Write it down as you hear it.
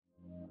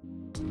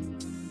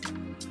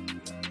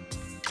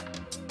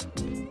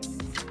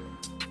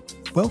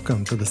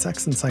Welcome to the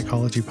Sex and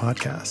Psychology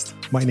Podcast.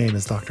 My name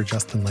is Dr.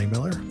 Justin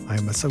Lehmiller. I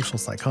am a social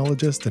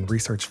psychologist and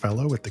research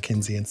fellow at the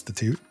Kinsey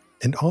Institute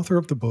and author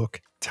of the book,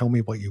 Tell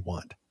Me What You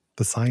Want,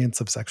 The Science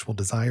of Sexual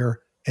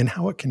Desire and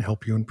How It Can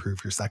Help You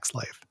Improve Your Sex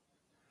Life.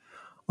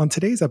 On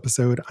today's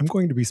episode, I'm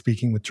going to be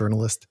speaking with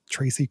journalist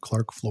Tracy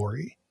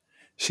Clark-Flory.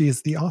 She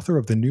is the author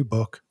of the new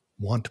book,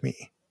 Want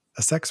Me,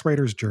 A Sex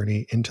Writer's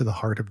Journey into the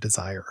Heart of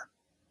Desire.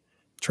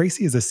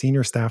 Tracy is a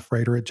senior staff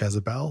writer at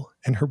Jezebel,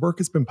 and her work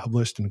has been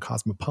published in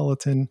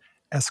Cosmopolitan,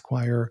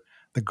 Esquire,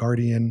 The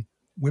Guardian,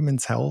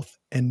 Women's Health,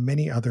 and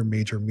many other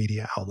major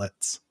media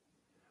outlets.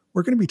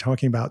 We're going to be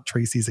talking about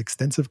Tracy's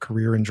extensive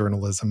career in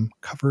journalism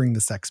covering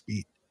the sex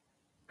beat.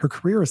 Her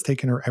career has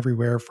taken her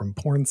everywhere from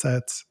porn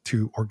sets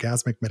to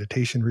orgasmic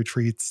meditation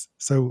retreats,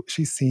 so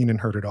she's seen and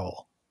heard it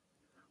all.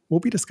 We'll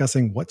be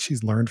discussing what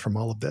she's learned from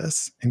all of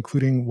this,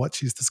 including what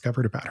she's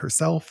discovered about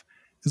herself,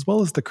 as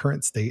well as the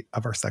current state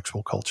of our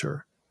sexual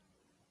culture.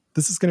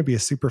 This is going to be a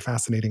super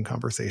fascinating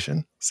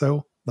conversation,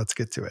 so let's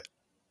get to it.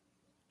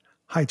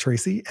 Hi,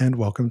 Tracy, and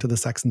welcome to the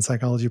Sex and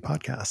Psychology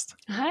Podcast.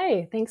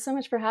 Hi, thanks so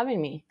much for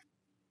having me.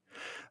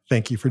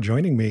 Thank you for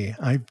joining me.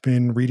 I've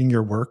been reading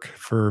your work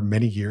for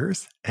many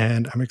years,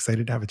 and I'm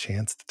excited to have a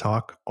chance to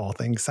talk all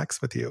things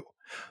sex with you.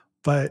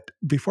 But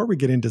before we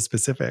get into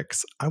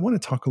specifics, I want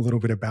to talk a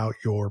little bit about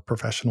your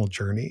professional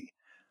journey.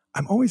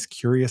 I'm always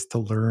curious to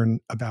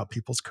learn about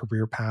people's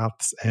career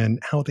paths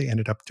and how they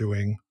ended up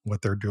doing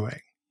what they're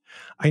doing.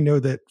 I know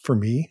that for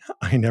me,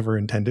 I never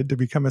intended to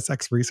become a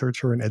sex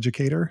researcher and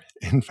educator.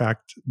 In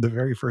fact, the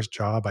very first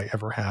job I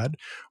ever had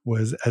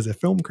was as a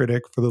film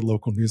critic for the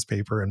local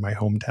newspaper in my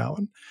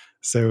hometown.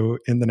 So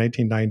in the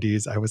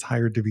 1990s, I was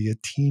hired to be a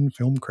teen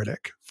film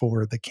critic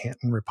for the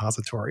Canton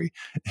Repository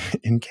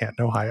in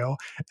Canton, Ohio.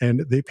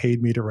 And they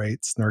paid me to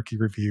write snarky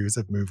reviews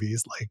of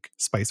movies like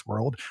Spice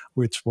World,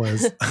 which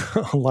was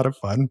a lot of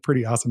fun,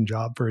 pretty awesome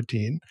job for a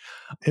teen.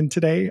 And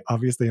today,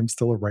 obviously, I'm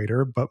still a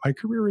writer, but my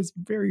career is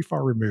very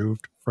far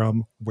removed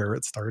from where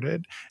it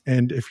started.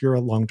 And if you're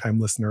a longtime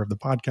listener of the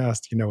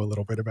podcast, you know a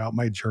little bit about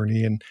my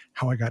journey and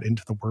how I got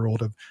into the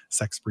world of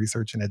sex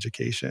research and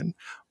education.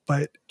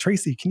 But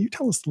Tracy, can you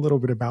tell us a little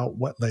bit about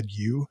what led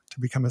you to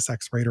become a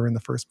sex writer in the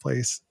first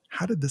place?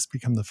 How did this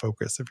become the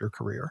focus of your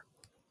career?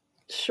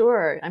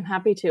 Sure, I'm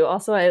happy to.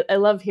 Also, I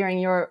love hearing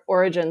your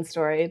origin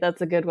story.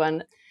 That's a good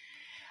one.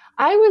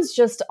 I was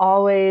just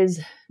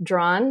always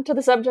drawn to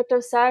the subject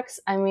of sex.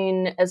 I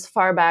mean, as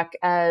far back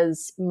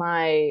as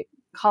my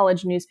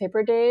college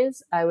newspaper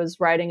days, I was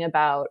writing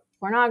about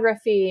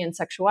pornography and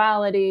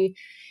sexuality.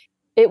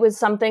 It was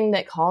something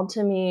that called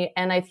to me.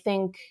 And I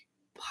think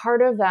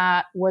part of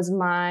that was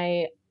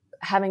my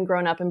having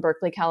grown up in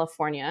Berkeley,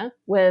 California,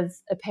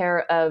 with a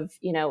pair of,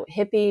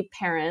 hippie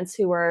parents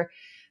who were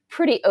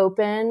pretty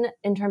open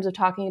in terms of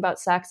talking about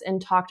sex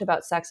and talked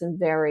about sex in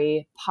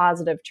very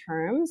positive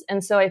terms.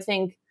 And so I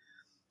think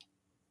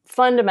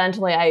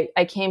fundamentally,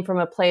 I came from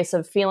a place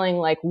of feeling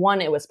like,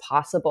 one, it was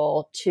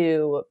possible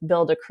to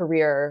build a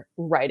career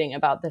writing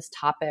about this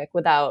topic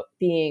without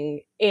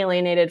being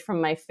alienated from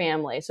my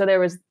family. So there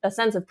was a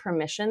sense of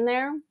permission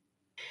there.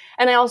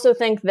 And I also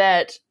think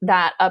that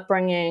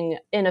upbringing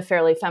in a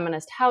fairly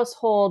feminist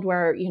household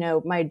where,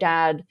 my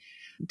dad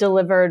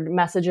delivered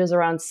messages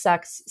around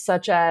sex,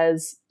 such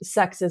as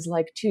sex is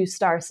like two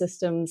star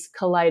systems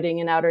colliding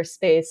in outer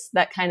space,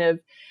 that kind of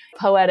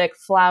poetic,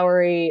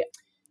 flowery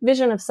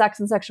vision of sex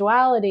and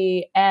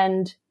sexuality.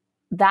 And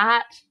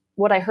that,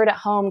 what I heard at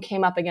home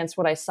came up against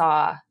what I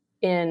saw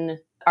in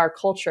our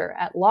culture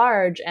at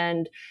large.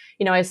 And,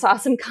 I saw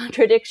some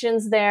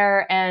contradictions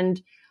there.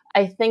 And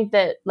I think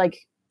that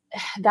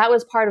that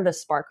was part of the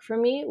spark for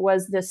me,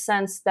 was this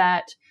sense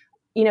that,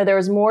 there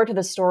was more to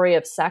the story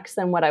of sex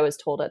than what I was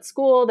told at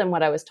school, than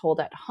what I was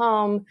told at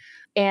home.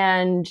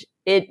 And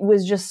it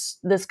was just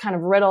this kind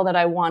of riddle that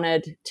I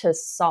wanted to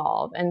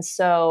solve. And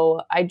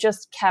so I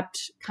just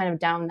kept kind of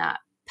down that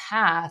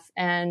path.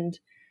 And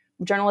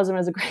journalism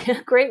is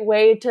a great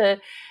way to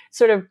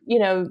sort of,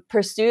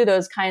 pursue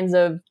those kinds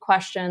of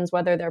questions,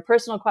 whether they're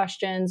personal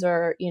questions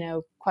or,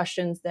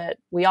 questions that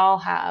we all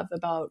have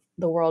about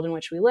the world in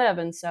which we live.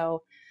 And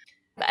so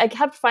I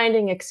kept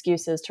finding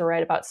excuses to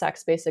write about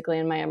sex basically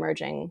in my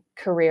emerging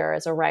career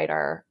as a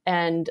writer.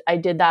 And I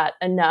did that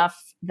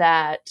enough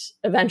that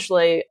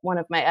eventually one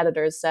of my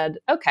editors said,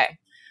 okay,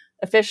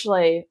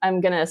 officially,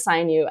 I'm going to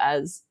assign you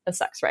as a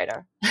sex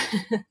writer.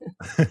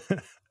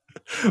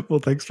 Well,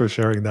 thanks for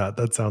sharing that.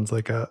 That sounds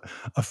like a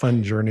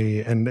fun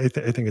journey. And I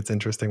think it's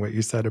interesting what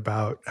you said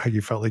about how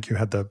you felt like you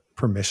had the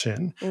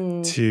permission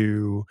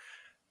to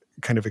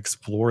kind of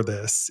explore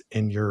this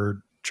in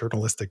your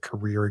journalistic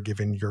career,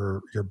 given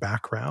your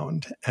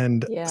background.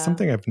 And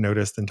something I've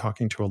noticed in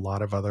talking to a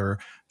lot of other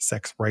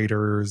sex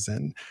writers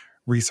and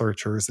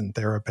researchers and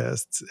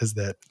therapists is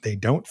that they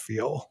don't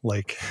feel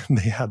like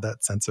they had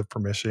that sense of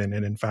permission.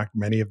 And in fact,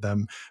 many of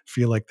them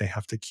feel like they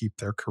have to keep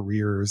their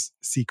careers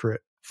secret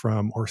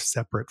from or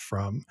separate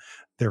from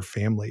their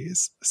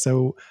families.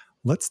 So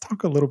let's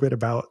talk a little bit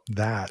about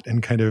that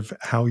and kind of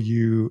how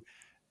you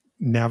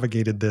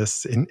navigated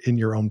this in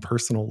your own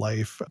personal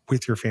life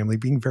with your family,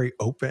 being very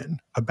open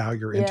about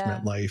your Yeah.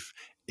 intimate life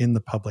in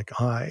the public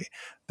eye.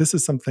 This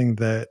is something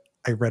that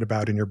I read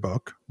about in your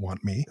book,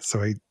 Want Me.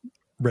 So I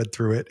read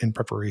through it in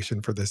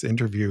preparation for this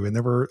interview, and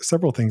there were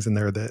several things in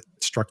there that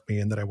struck me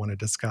and that I want to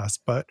discuss.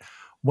 But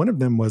one of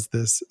them was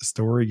this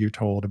story you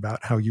told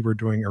about how you were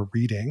doing a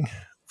reading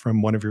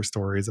from one of your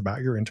stories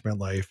about your intimate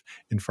life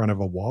in front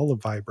of a wall of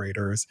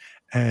vibrators,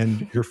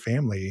 and your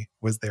family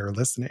was there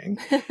listening.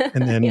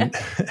 And Yeah. then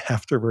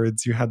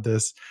afterwards, you had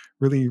this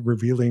really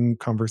revealing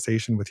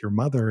conversation with your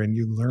mother, and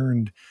you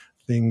learned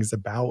things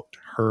about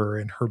her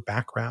and her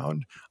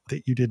background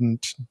that you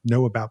didn't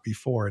know about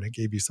before, and it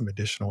gave you some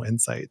additional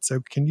insight. So,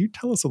 can you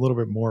tell us a little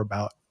bit more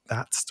about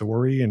that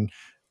story, and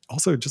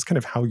also just kind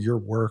of how your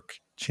work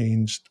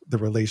changed the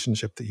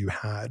relationship that you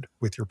had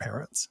with your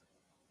parents?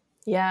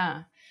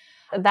 Yeah.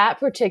 That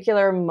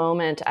particular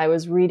moment, I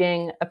was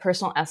reading a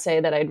personal essay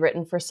that I'd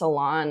written for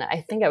Salon.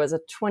 I think I was a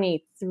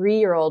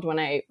 23-year-old when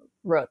I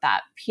wrote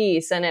that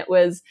piece. And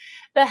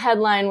the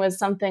headline was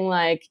something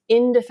like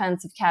 "In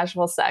Defense of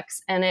Casual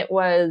Sex." And it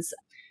was,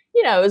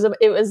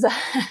 it was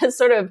a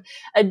sort of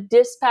a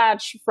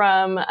dispatch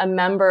from a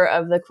member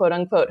of the quote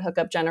unquote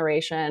hookup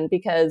generation,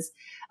 because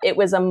it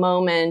was a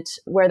moment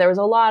where there was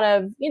a lot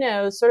of,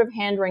 sort of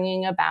hand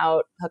wringing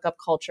about hookup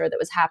culture that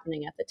was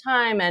happening at the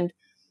time. And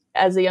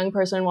as a young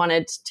person,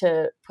 wanted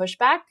to push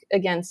back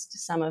against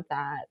some of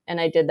that. And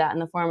I did that in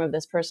the form of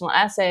this personal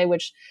essay,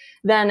 which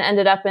then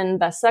ended up in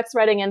the Sex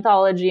Writing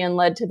Anthology and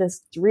led to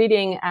this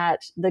reading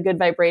at the Good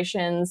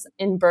Vibrations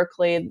in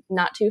Berkeley,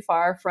 not too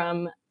far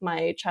from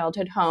my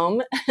childhood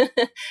home.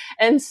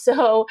 And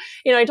so,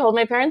 I told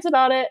my parents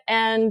about it,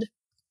 and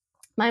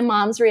my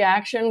mom's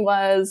reaction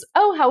was,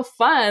 "Oh, how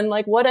fun.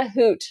 Like, what a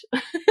hoot."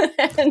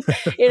 And,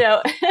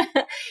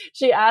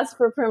 she asked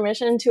for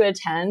permission to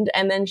attend,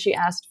 and then she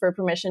asked for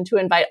permission to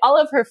invite all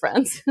of her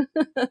friends.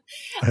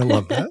 I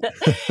love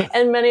that.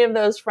 And many of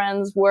those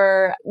friends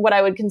were what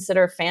I would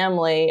consider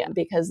family,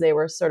 because they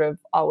were sort of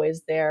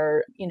always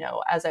there,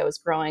 as I was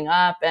growing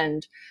up,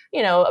 and,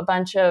 a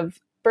bunch of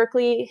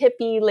Berkeley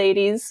hippie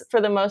ladies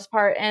for the most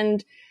part.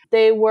 And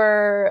they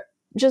were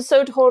just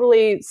so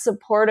totally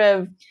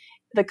supportive.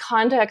 The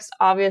context,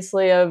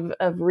 obviously, of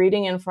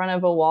reading in front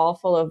of a wall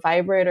full of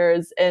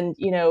vibrators and,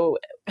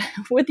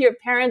 with your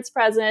parents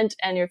present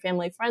and your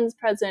family friends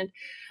present,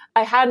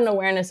 I had an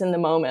awareness in the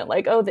moment,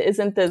 like, oh,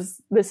 isn't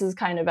this is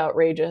kind of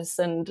outrageous.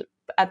 And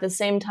at the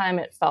same time,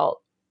 it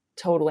felt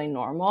totally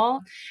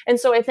normal. And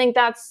so I think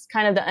that's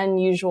kind of the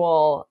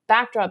unusual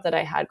backdrop that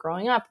I had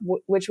growing up,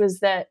 which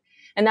was that,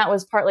 and that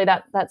was partly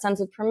that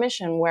sense of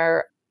permission,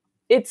 where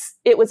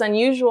it was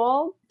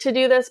unusual to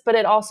do this, but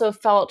it also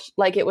felt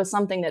like it was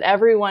something that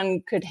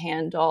everyone could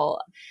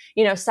handle.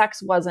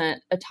 Sex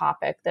wasn't a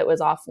topic that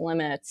was off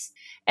limits.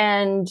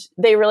 And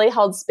they really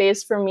held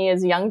space for me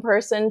as a young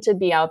person to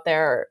be out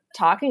there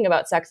talking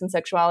about sex and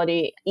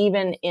sexuality,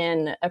 even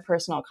in a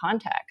personal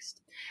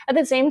context. At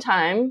the same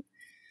time,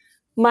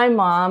 my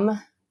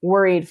mom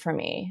worried for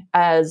me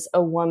as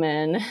a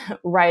woman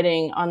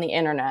writing on the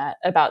internet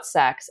about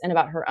sex and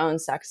about her own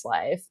sex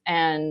life.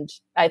 And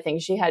I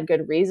think she had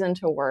good reason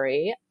to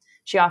worry.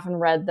 She often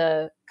read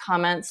the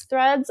comments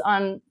threads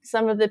on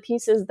some of the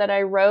pieces that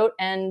I wrote,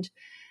 and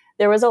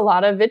there was a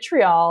lot of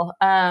vitriol,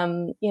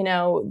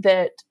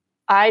 that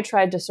I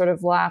tried to sort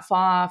of laugh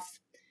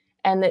off,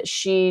 and that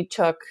she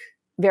took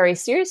very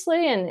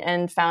seriously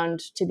and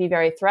found to be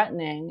very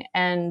threatening.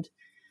 And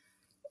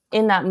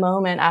in that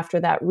moment,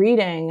 after that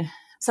reading,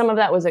 some of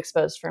that was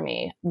exposed for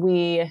me.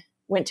 We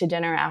went to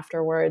dinner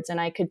afterwards, and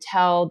I could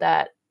tell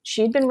that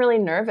she'd been really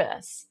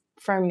nervous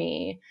for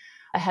me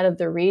ahead of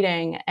the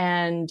reading.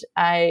 And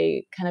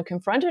I kind of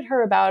confronted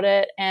her about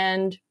it.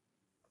 And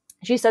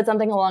she said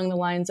something along the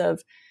lines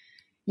of,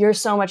 "You're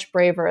so much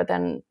braver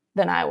than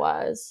I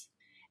was."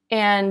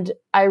 And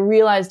I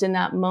realized in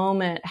that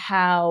moment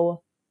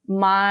how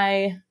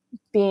my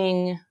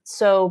being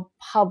so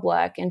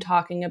public and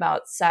talking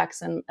about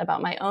sex and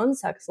about my own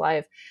sex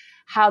life,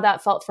 how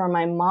that felt for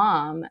my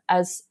mom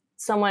as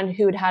someone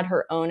who'd had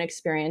her own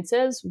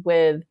experiences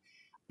with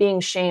being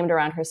shamed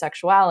around her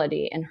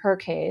sexuality. In her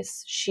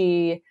case,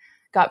 she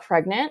got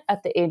pregnant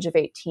at the age of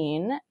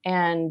 18,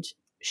 and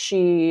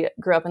she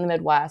grew up in the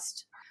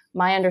Midwest.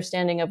 My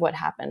understanding of what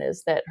happened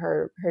is that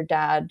her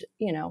dad,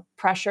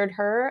 pressured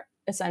her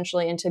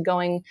essentially into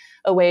going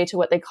away to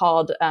what they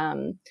called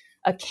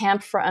a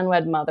camp for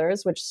unwed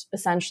mothers, which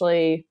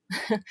essentially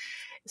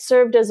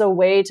served as a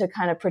way to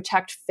kind of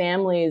protect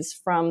families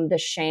from the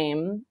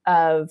shame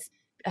of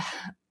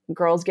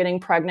girls getting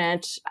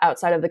pregnant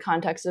outside of the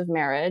context of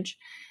marriage.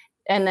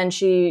 And then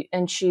she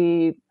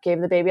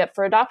gave the baby up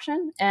for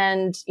adoption.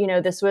 And,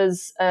 this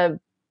was a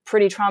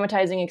pretty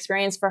traumatizing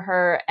experience for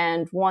her,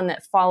 and one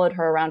that followed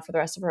her around for the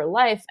rest of her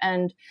life.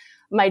 And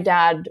my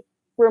dad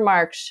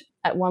remarked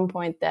at one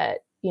point that,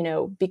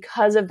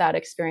 because of that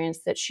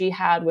experience that she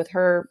had with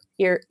her,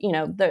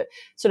 the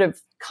sort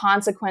of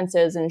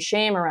consequences and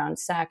shame around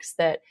sex,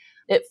 that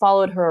it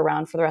followed her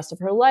around for the rest of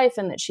her life,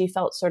 and that she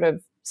felt sort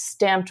of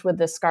stamped with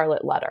the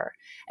Scarlet Letter.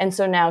 And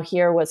so now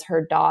here was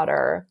her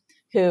daughter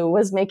who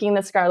was making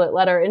the Scarlet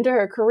Letter into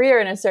her career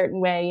in a certain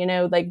way, you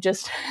know, like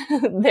just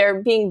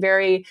they're being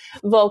very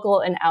vocal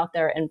and out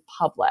there in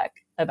public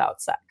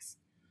about sex.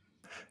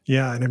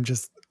 Yeah. And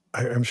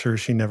I'm sure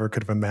she never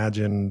could have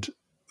imagined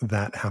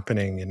that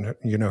happening. And,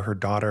 you know, her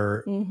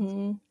daughter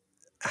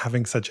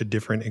having such a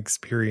different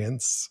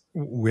experience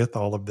with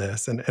all of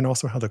this, and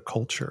also how the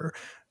culture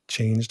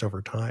changed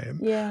over time.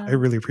 Yeah. I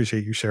really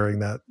appreciate you sharing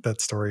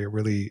that story. It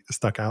really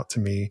stuck out to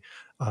me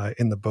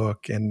in the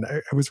book. And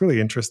I was really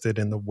interested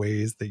in the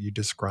ways that you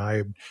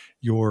described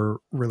your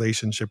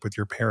relationship with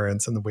your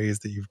parents and the ways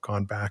that you've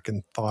gone back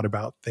and thought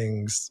about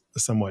things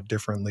somewhat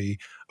differently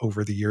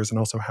over the years, and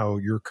also how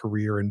your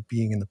career and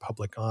being in the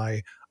public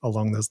eye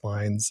along those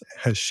lines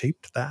has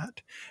shaped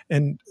that.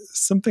 And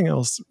something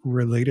else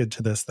related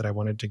to this that I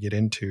wanted to get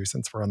into,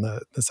 since we're on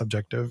the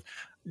subject of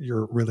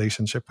your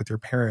relationship with your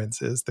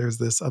parents, is there's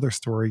this other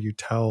story you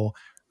tell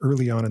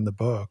early on in the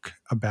book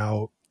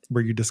about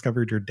where you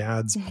discovered your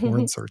dad's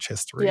porn search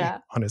history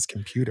on his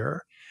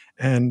computer.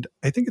 And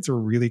I think it's a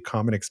really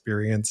common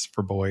experience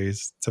for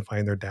boys to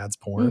find their dad's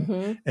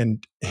porn.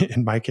 And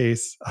in my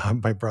case,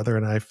 my brother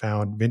and I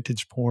found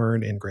vintage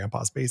porn in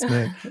grandpa's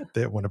basement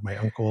that one of my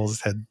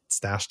uncles had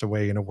stashed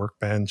away in a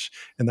workbench.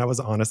 And that was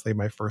honestly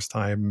my first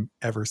time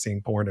ever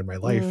seeing porn in my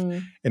life.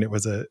 And it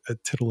was a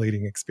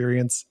titillating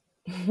experience.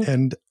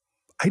 And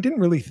I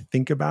didn't really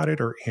think about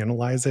it or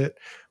analyze it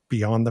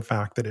beyond the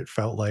fact that it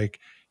felt like,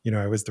 you know,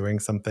 I was doing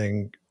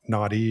something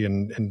naughty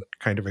and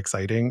kind of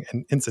exciting.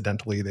 And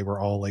incidentally, they were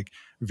all like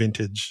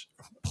vintage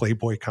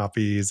Playboy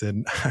copies.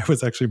 And I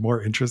was actually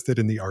more interested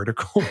in the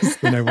articles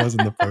than I was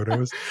in the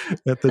photos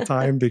at the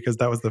time, because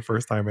that was the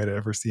first time I'd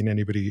ever seen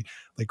anybody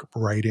like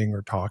writing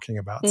or talking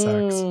about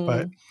sex.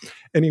 But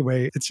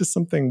anyway, it's just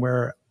something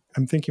where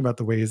I'm thinking about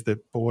the ways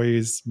that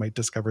boys might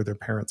discover their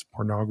parents'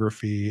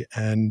 pornography.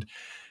 And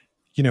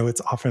you know,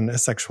 it's often a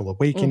sexual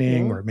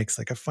awakening or it makes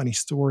like a funny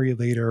story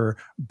later.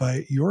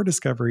 But your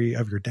discovery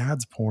of your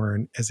dad's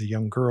porn as a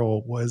young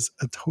girl was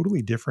a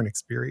totally different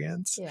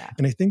experience.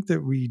 And I think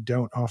that we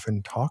don't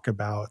often talk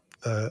about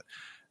the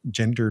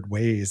gendered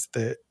ways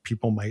that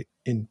people might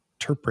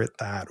interpret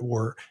that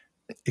or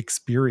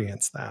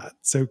experience that.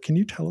 So can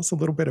you tell us a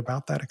little bit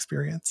about that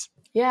experience?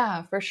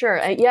 Yeah, for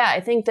sure. I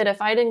think that if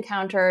I'd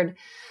encountered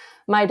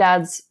my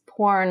dad's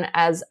porn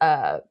as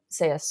a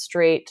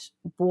straight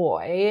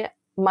boy,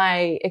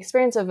 my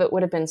experience of it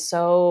would have been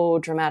so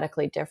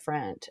dramatically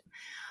different.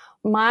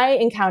 My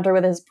encounter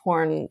with his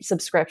porn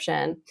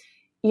subscription,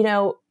 you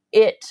know,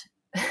 it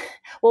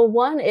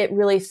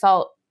really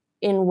felt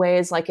in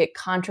ways like it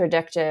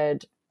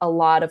contradicted a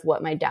lot of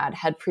what my dad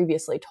had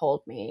previously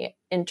told me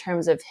in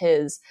terms of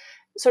his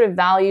sort of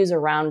values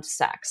around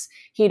sex.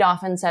 He'd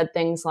often said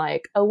things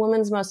like, a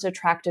woman's most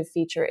attractive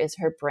feature is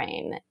her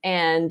brain.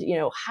 And, you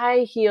know,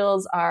 high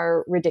heels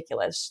are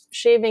ridiculous.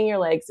 Shaving your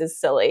legs is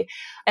silly.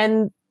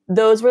 And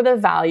those were the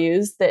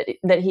values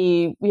that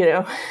he, you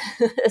know,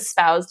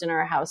 espoused in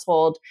our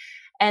household.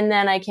 And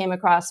then I came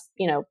across,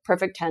 you know,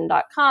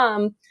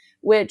 perfect10.com,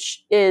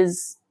 which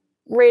is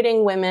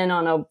rating women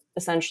on a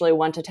essentially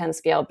 1 to 10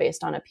 scale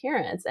based on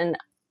appearance. And,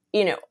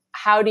 you know,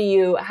 I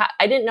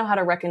didn't know how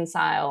to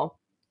reconcile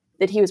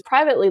that he was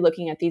privately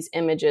looking at these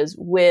images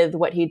with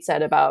what he'd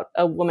said about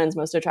a woman's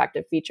most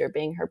attractive feature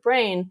being her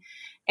brain.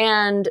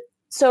 And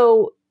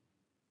so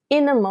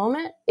in the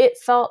moment, it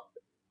felt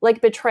like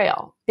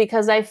betrayal,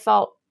 because I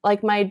felt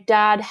like my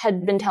dad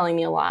had been telling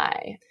me a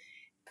lie.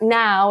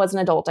 Now, as an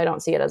adult, I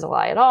don't see it as a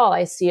lie at all.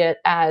 I see it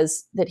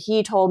as that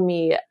he told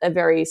me a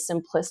very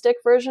simplistic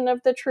version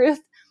of the truth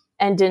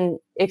and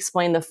didn't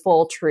explain the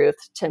full truth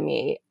to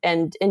me,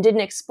 and didn't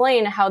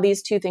explain how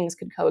these two things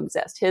could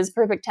coexist. His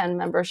Perfect 10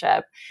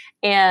 membership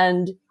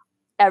and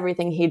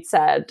everything he'd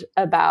said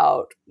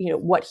about, you know,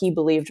 what he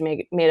believed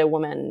made a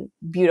woman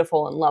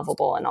beautiful and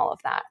lovable and all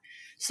of that.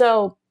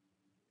 So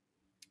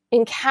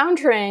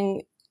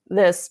encountering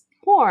this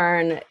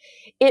porn,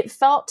 it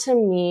felt to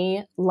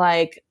me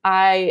like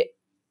I'd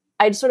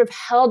sort of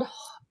held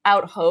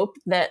out hope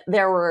that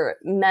there were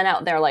men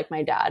out there like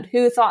my dad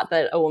who thought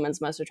that a woman's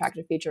most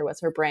attractive feature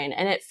was her brain.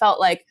 And it felt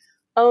like,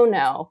 oh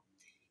no,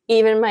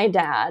 even my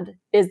dad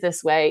is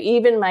this way.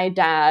 Even my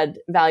dad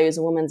values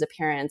a woman's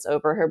appearance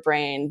over her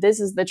brain. This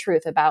is the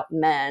truth about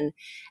men.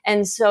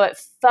 And so it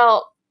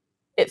felt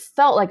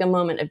like a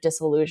moment of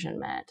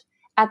disillusionment.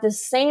 At the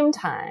same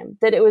time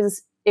that it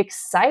was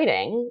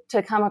exciting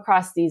to come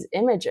across these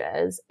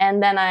images.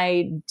 And then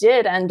I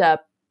did end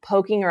up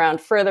poking around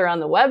further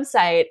on the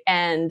website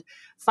and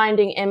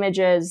finding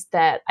images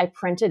that I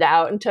printed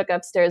out and took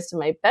upstairs to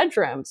my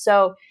bedroom.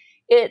 So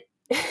it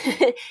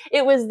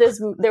there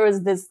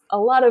was a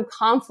lot of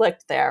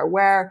conflict there,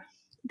 where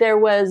there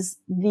was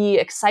the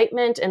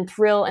excitement and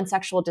thrill and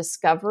sexual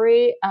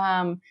discovery,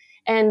 and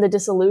the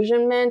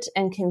disillusionment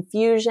and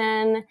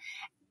confusion.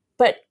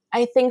 But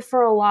I think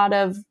for a lot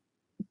of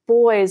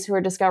boys who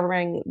are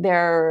discovering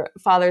their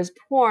father's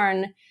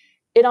porn,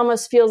 it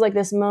almost feels like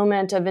this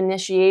moment of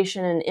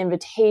initiation and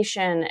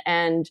invitation,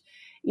 and,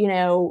 you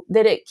know,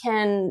 that it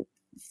can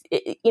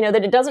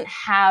that it doesn't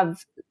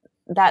have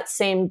that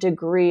same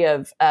degree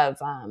of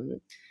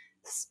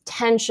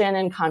tension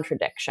and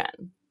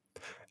contradiction.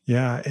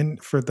 Yeah.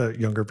 And for the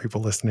younger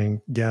people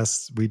listening,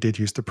 yes, we did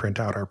used to print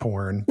out our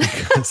porn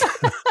because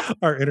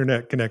our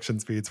internet connection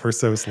speeds were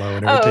so slow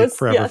and it would Oh, take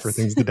forever for yes.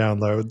 things to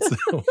download.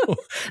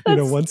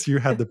 So, once you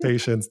had the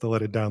patience to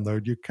let it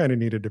download, you kind of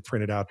needed to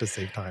print it out to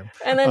save time.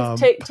 And then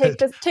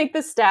take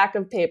the stack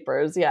of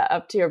papers,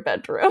 up to your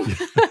bedroom.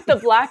 The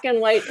black and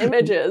white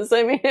images.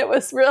 I mean, it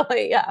was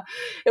really,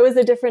 it was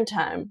a different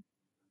time.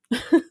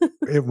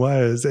 It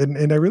was.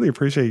 And I really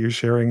appreciate you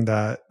sharing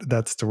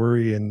that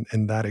story and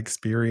that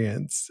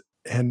experience.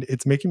 And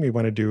it's making me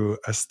want to do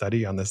a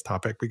study on this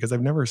topic because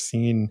I've never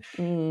seen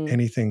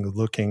anything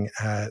looking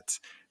at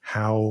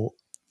how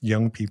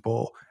young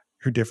people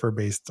who differ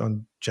based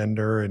on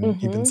gender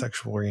and even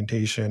sexual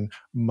orientation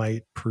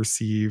might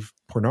perceive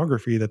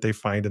pornography that they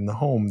find in the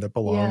home that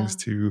belongs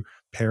to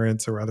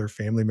parents or other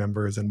family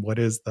members, and what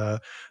is the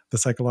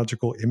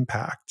psychological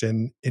impact,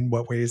 and in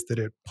what ways did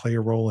it play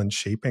a role in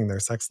shaping their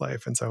sex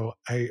life. And so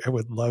I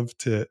would love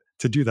to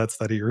do that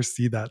study or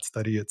see that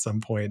study at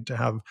some point to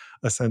have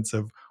a sense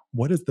of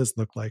what does this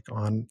look like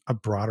on a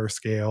broader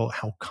scale?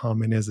 How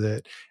common is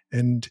it?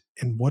 And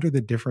what are the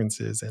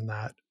differences in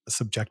that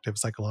subjective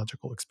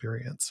psychological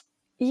experience?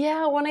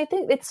 Yeah, when I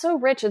think it's so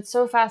rich, it's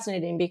so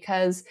fascinating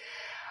because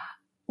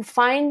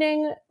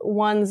finding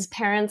one's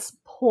parents'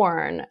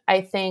 porn, I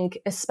think,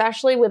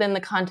 especially within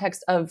the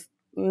context of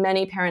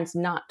many parents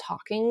not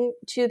talking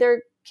to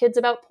their kids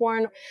about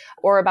porn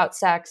or about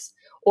sex,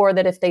 or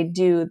that if they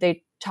do,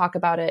 they talk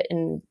about it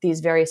in these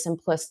very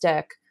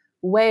simplistic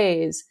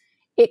ways,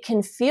 it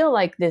can feel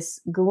like this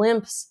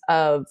glimpse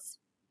of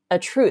a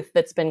truth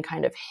that's been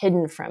kind of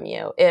hidden from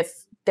you.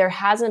 If there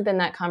hasn't been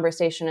that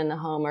conversation in the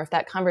home, or if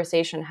that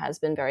conversation has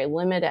been very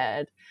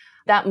limited,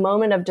 that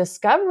moment of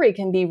discovery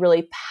can be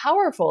really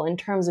powerful in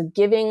terms of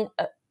giving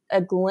a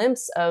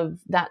glimpse of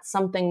that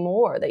something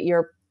more, that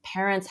your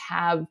parents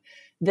have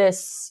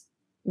this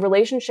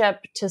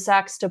relationship to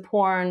sex, to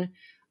porn,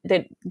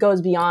 that goes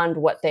beyond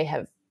what they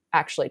have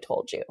actually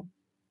told you.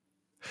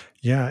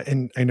 Yeah,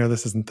 and I know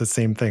this isn't the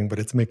same thing, but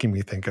it's making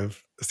me think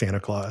of Santa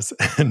Claus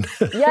and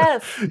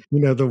Yes.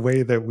 the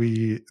way that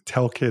we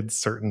tell kids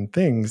certain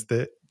things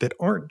that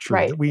aren't true,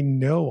 Right. that we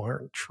know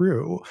aren't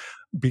true,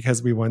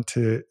 because we want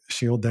to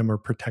shield them or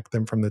protect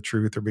them from the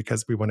truth, or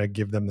because we want to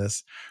give them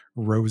this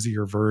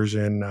rosier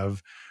version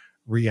of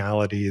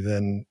reality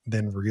than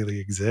really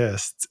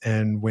exists.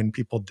 And when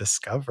people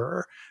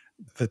discover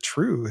the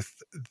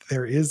truth,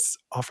 there is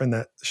often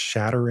that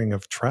shattering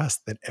of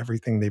trust that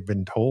everything they've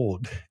been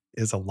told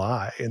is a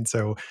lie. And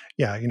so,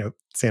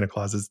 Santa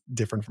Claus is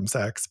different from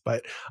sex,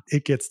 but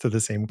it gets to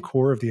the same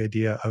core of the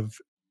idea of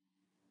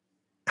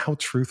how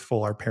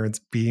truthful are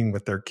parents being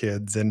with their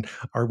kids, and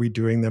are we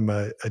doing them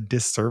a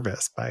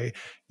disservice by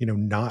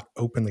not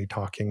openly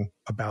talking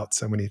about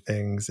so many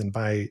things, and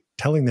by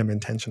telling them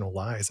intentional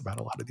lies about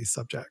a lot of these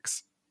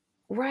subjects.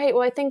 Right.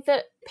 Well, I think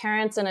that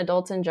parents and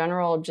adults in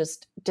general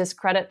just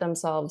discredit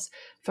themselves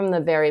from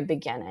the very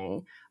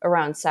beginning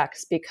around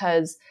sex,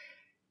 because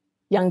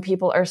young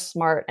people are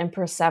smart and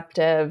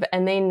perceptive,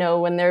 and they know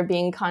when they're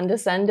being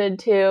condescended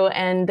to,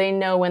 and they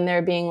know when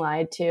they're being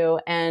lied to.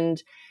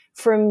 And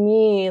for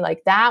me,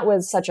 like, that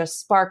was such a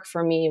spark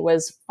for me,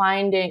 was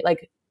finding,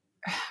 like,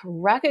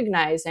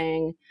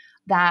 recognizing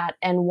that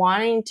and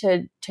wanting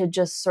to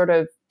just sort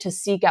of to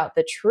seek out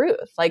the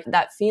truth, like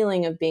that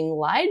feeling of being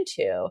lied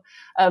to,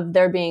 of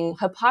there being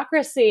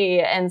hypocrisy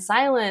and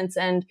silence.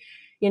 And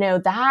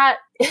that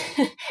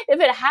if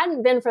it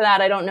hadn't been for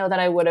that, I don't know that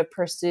I would have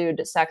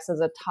pursued sex as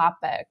a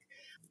topic,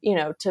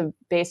 to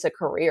base a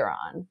career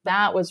on.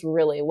 That was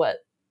really what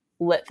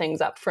lit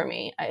things up for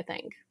me, I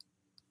think.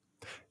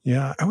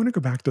 Yeah, I want to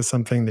go back to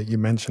something that you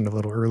mentioned a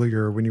little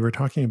earlier when you were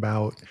talking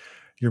about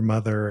your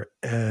mother,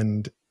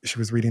 and she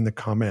was reading the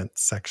comment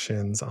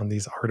sections on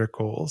these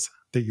articles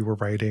that you were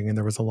writing, and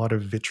there was a lot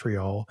of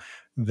vitriol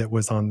that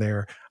was on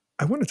there.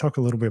 I want to talk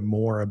a little bit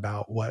more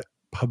about what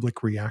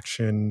public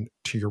reaction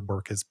to your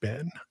work has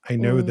been. I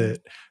know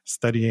that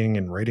studying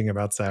and writing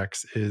about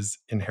sex is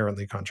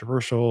inherently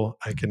controversial.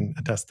 I can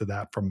attest to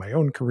that from my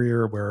own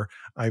career, where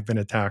I've been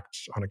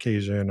attacked on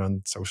occasion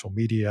on social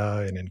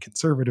media and in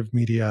conservative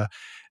media.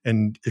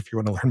 And if you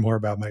want to learn more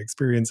about my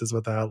experiences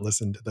with that,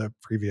 listen to the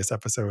previous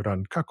episode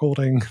on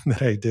cuckolding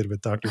that I did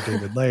with Dr.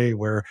 David Lay,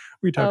 where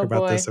we talk Oh,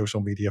 about the boy. social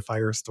media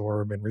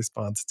firestorm in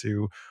response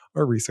to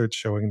our research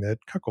showing that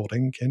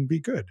cuckolding can be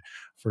good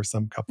for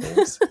some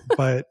couples.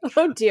 But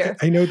Oh, dear.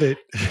 I know that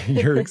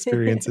your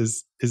experience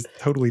is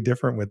totally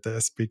different with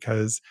this,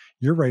 because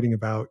you're writing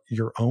about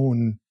your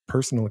own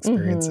personal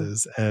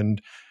experiences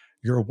and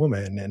you're a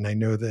woman. And I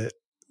know that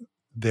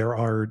there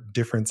are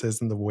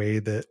differences in the way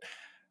that,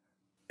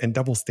 and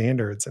double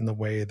standards in the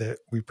way that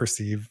we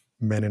perceive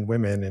men and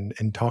women,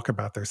 and talk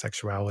about their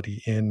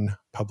sexuality in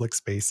public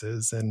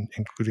spaces, and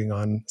including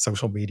on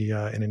social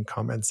media and in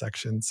comment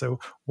sections. So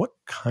what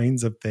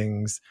kinds of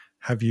things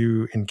have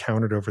you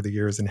encountered over the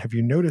years, and have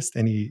you noticed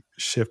any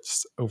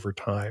shifts over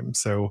time?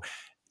 So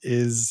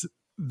is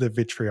the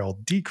vitriol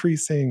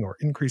decreasing or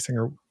increasing,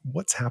 or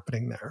what's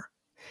happening there?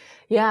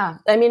 Yeah.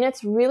 I mean,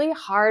 it's really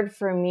hard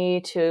for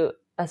me to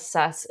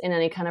assess in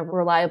any kind of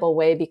reliable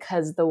way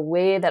because the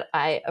way that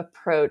I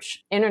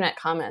approach internet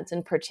comments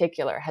in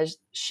particular has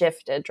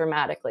shifted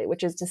dramatically,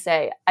 which is to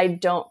say, I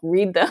don't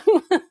read them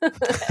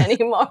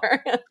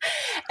anymore.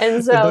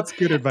 And so That's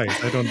good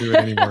advice. I don't do it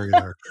anymore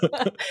either.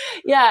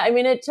 yeah, I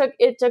mean, it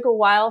took a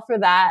while for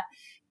that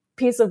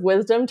piece of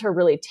wisdom to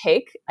really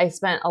take. I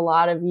spent a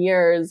lot of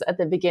years at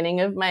the beginning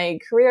of my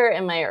career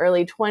in my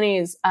early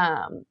 20s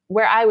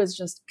where I was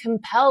just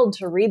compelled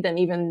to read them,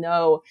 even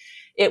though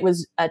it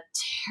was a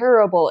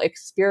terrible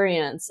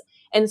experience.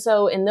 And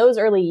so in those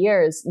early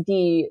years,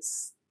 the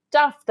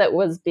stuff that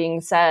was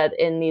being said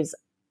in these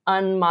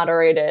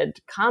unmoderated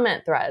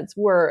comment threads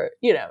were,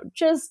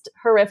 just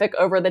horrific,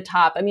 over the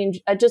top. I mean,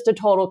 just a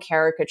total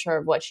caricature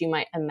of what you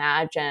might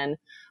imagine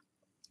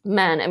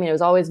men, I mean, it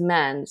was always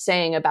men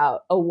saying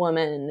about a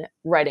woman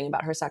writing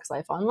about her sex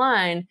life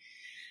online.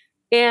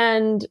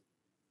 And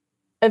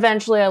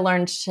eventually I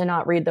learned to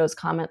not read those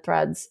comment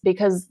threads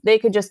because they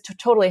could just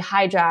totally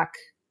hijack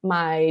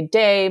my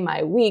day,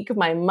 my week,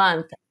 my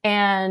month.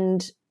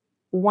 And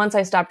once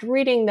I stopped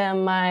reading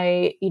them,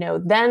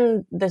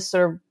 then this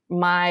sort of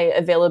my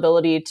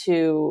availability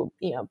to,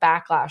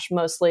 backlash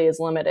mostly is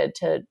limited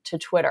to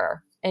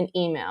Twitter and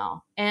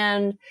email.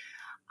 And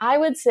I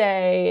would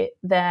say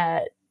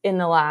that in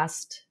the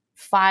last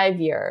 5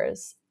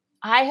 years,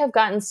 I have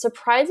gotten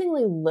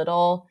surprisingly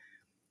little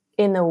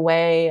in the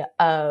way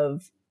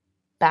of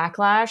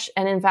backlash.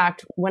 And in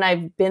fact, when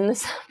I've been the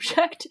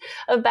subject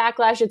of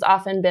backlash, it's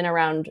often been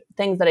around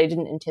things that I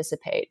didn't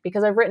anticipate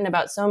because I've written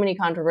about so many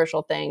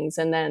controversial things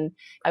and then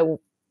I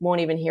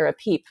won't even hear a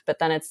peep, but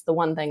then it's the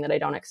one thing that I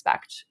don't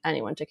expect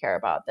anyone to care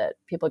about that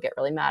people get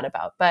really mad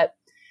about. But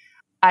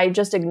I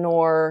just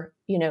ignore,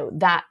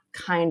 that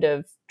kind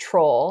of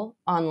troll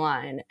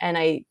online. And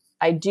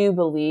I do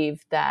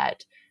believe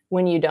that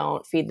when you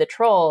don't feed the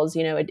trolls,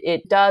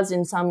 it does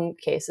in some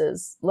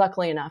cases,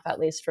 luckily enough, at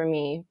least for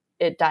me,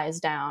 it dies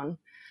down.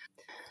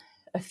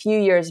 A few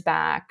years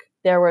back,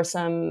 there were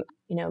some,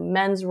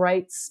 men's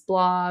rights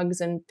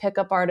blogs and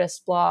pickup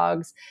artist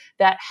blogs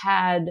that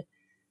had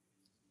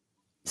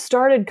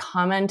started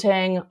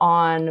commenting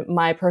on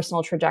my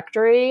personal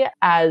trajectory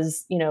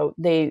as,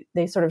 they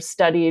sort of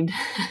studied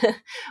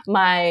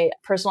my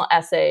personal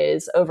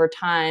essays over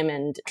time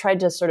and tried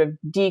to sort of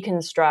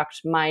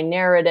deconstruct my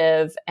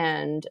narrative.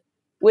 And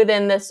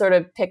within this sort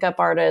of pickup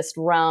artist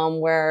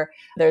realm where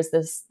there's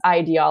this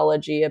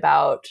ideology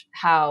about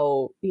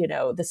how,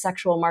 the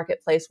sexual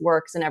marketplace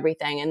works and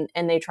everything.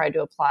 And they tried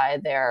to apply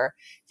their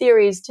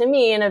theories to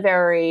me in a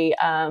very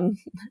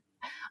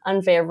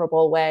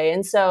unfavorable way.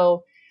 And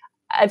so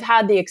I've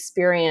had the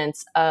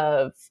experience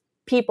of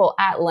people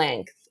at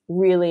length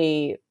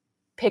really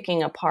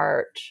picking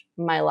apart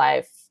my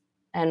life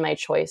and my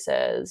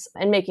choices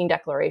and making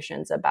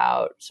declarations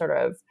about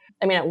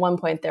at one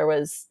point there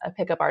was a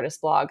pickup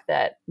artist blog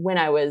that when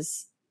I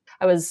was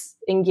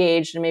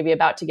engaged and maybe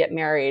about to get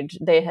married,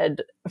 they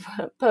had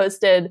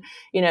posted,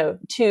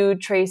 to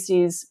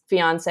Tracy's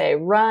fiance,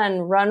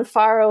 run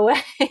far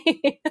away.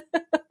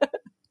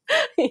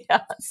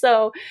 Yeah.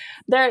 So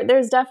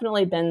there's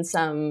definitely been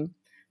some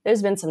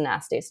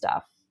nasty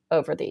stuff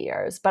over the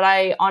years, but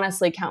I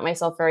honestly count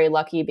myself very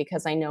lucky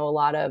because I know a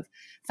lot of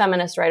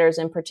feminist writers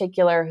in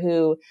particular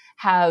who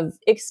have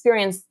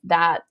experienced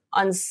that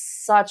on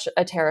such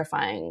a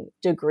terrifying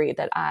degree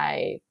that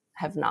I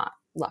have not,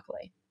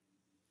 luckily.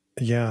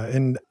 Yeah.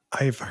 And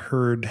I've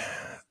heard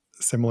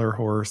similar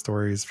horror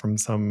stories from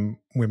some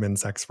women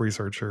sex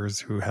researchers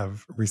who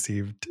have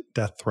received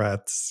death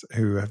threats,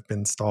 who have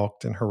been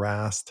stalked and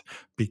harassed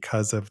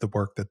because of the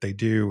work that they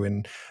do.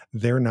 And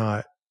they're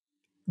not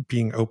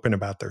being open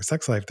about their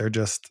sex life. They're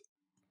just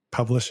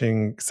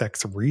publishing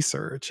sex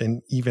research.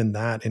 And even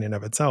that in and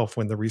of itself,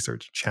 when the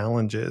research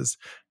challenges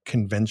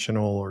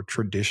conventional or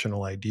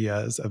traditional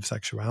ideas of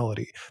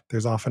sexuality,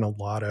 there's often a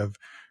lot of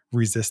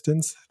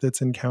resistance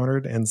that's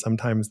encountered. And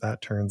sometimes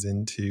that turns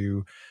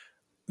into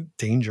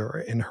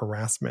danger and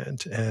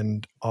harassment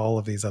and all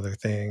of these other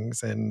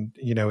things. And,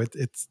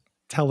 it's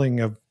telling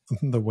of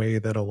the way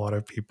that a lot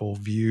of people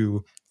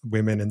view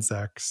women and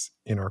sex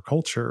in our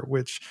culture,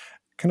 which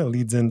kind of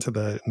leads into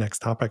the next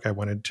topic I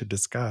wanted to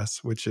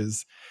discuss, which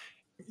is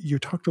you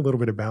talked a little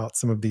bit about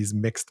some of these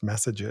mixed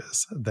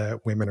messages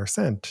that women are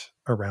sent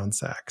around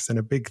sex. And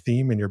a big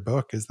theme in your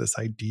book is this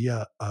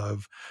idea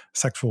of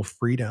sexual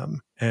freedom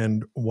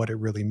and what it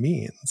really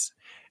means.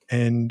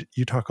 And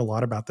you talk a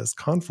lot about this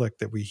conflict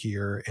that we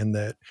hear and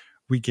that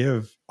we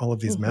give all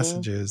of these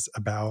messages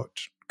about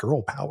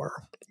girl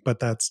power, but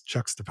that's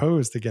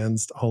juxtaposed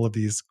against all of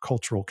these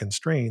cultural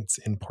constraints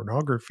in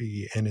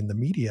pornography and in the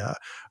media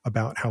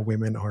about how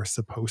women are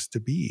supposed to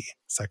be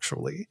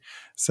sexually.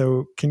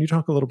 So can you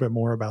talk a little bit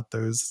more about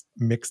those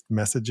mixed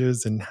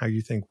messages and how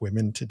you think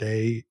women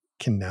today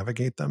can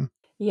navigate them?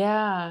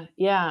 Yeah.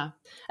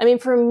 I mean,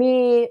 for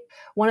me,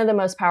 one of the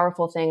most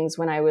powerful things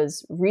when I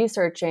was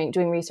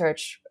doing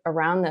research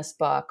around this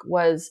book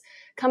was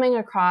coming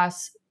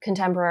across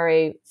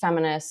contemporary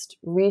feminist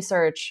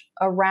research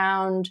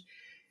around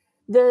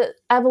the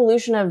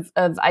evolution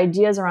of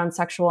ideas around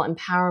sexual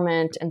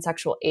empowerment and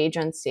sexual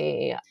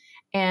agency.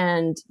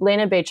 And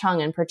Lena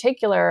Bei-Chung in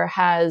particular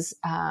has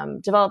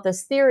developed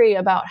this theory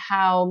about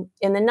how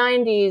in the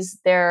 90s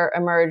there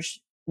emerged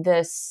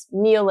this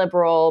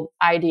neoliberal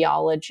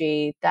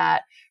ideology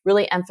that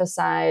really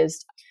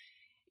emphasized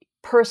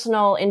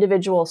personal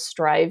individual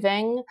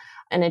striving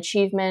and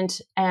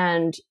achievement,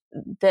 and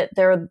that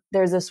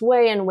there's this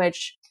way in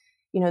which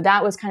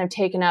that was kind of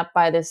taken up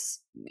by this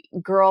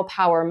girl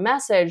power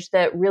message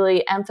that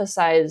really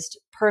emphasized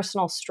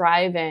personal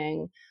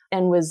striving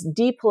and was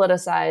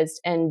depoliticized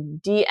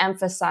and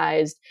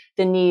de-emphasized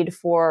the need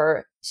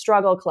for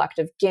struggle,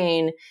 collective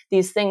gain,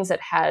 these things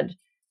that had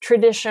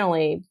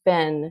traditionally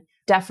been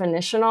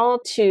definitional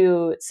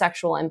to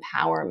sexual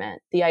empowerment.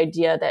 The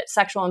idea that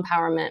sexual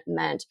empowerment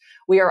meant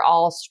we are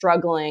all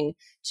struggling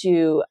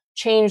to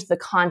change the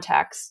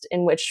context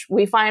in which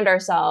we find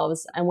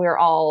ourselves, and we're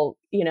all,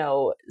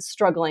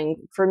 struggling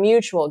for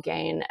mutual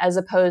gain, as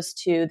opposed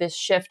to this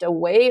shift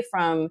away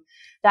from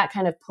that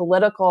kind of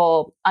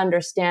political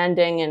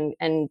understanding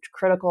and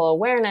critical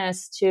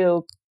awareness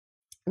to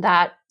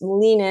that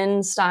lean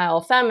in style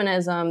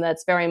feminism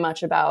that's very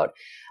much about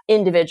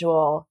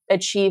individual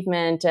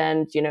achievement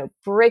and,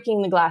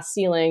 breaking the glass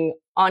ceiling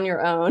on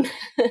your own.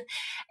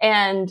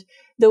 And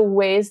the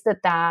ways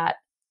that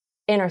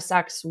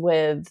intersects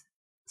with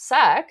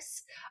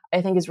sex,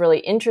 I think is really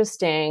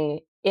interesting,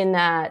 in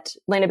that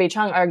Lena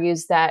Bei-Chung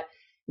argues that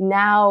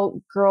now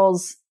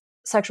girls'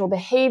 sexual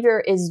behavior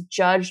is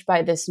judged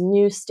by this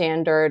new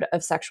standard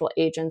of sexual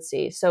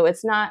agency. So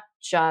it's not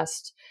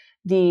just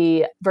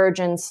the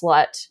virgin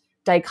slut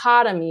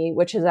dichotomy,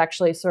 which has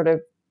actually sort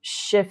of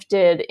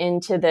shifted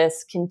into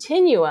this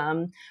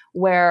continuum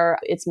where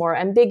it's more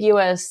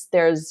ambiguous.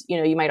 There's,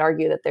 you might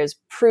argue that there's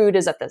prude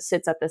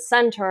sits at the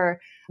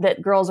center,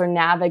 that girls are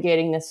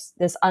navigating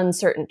this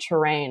uncertain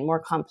terrain, more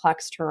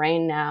complex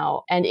terrain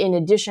now. And in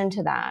addition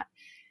to that,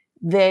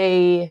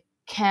 they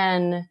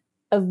can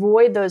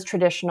avoid those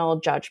traditional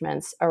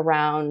judgments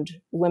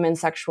around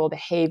women's sexual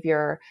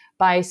behavior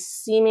by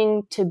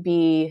seeming to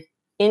be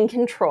in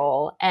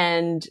control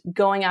and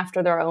going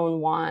after their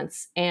own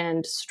wants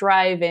and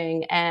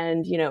striving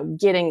and,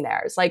 getting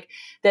theirs. Like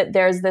that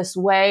there's this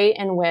way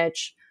in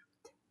which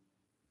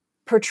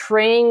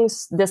portraying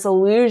this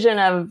illusion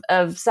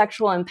of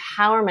sexual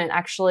empowerment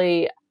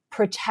actually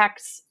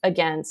protects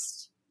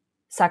against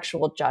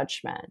sexual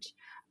judgment.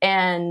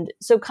 And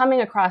so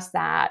coming across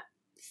that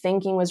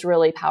thinking was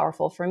really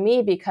powerful for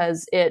me,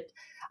 because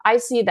I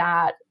see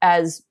that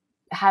as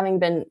having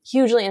been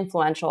hugely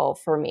influential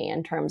for me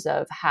in terms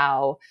of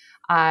how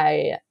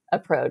I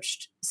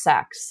approached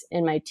sex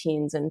in my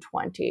teens and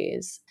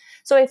 20s.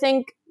 So I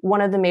think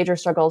one of the major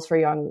struggles for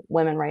young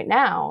women right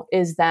now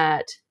is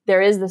that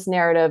there is this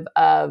narrative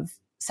of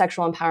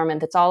sexual empowerment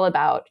that's all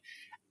about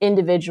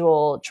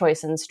individual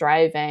choice and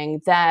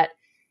striving that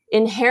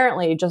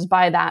inherently, just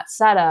by that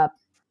setup,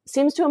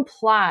 seems to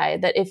imply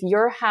that if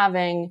you're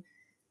having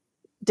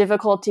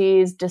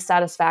difficulties,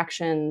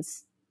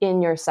 dissatisfactions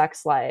in your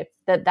sex life,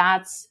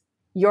 that's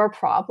your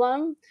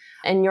problem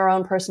and your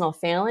own personal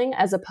failing,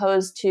 as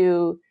opposed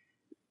to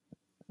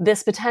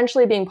this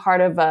potentially being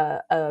part of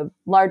a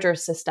larger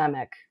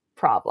systemic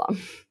problem.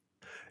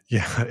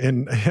 Yeah.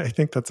 And I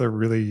think that's a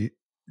really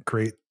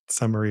great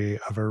summary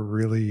of a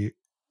really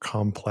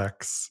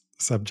complex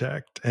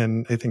subject.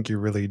 And I think you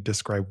really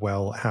describe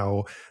well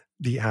how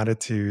the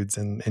attitudes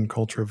and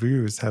cultural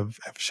views have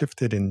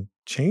shifted and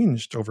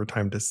changed over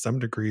time to some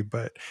degree,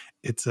 but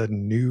it's a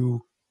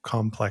new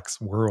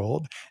complex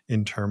world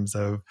in terms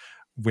of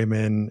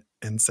women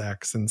and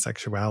sex and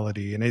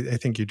sexuality. And I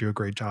think you do a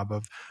great job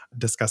of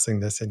discussing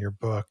this in your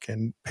book.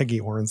 And Peggy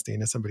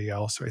Orenstein is somebody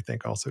else who I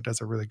think also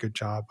does a really good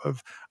job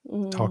of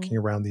talking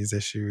around these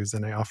issues.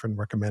 And I often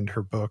recommend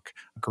her book,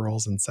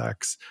 Girls and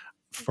Sex,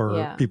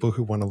 for people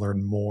who want to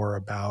learn more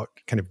about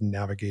kind of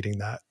navigating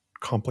that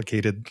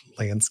complicated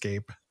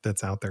landscape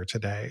that's out there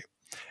today.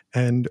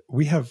 And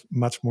we have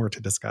much more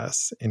to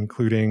discuss,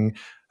 including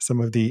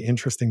some of the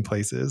interesting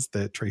places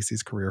that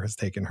Tracy's career has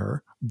taken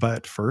her.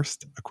 But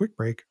first, a quick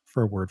break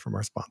for a word from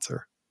our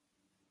sponsor.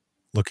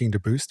 Looking to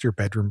boost your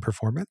bedroom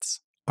performance?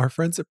 Our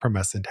friends at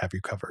Promescent have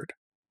you covered.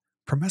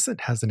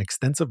 Promescent has an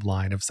extensive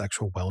line of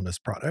sexual wellness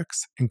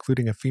products,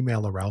 including a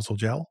female arousal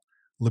gel,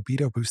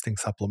 libido-boosting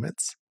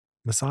supplements,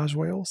 massage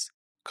oils,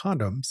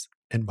 condoms,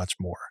 and much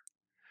more.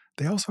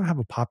 They also have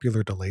a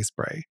popular delay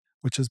spray,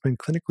 which has been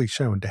clinically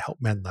shown to help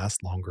men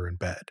last longer in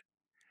bed.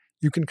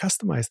 You can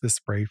customize this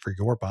spray for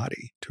your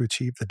body to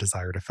achieve the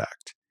desired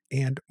effect.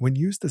 And when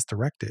used as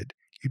directed,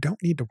 you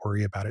don't need to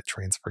worry about it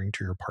transferring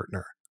to your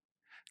partner.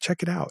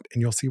 Check it out,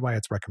 and you'll see why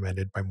it's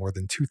recommended by more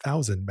than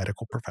 2,000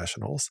 medical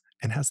professionals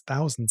and has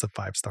thousands of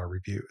 5-star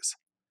reviews.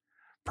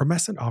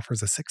 Promescent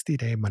offers a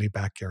 60-day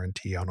money-back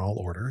guarantee on all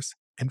orders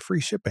and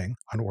free shipping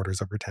on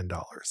orders over $10.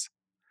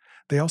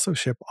 They also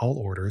ship all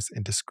orders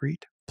in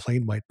discreet,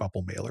 plain white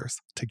bubble mailers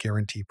to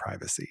guarantee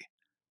privacy.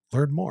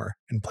 Learn more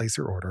and place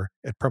your order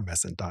at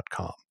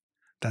promescent.com.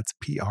 That's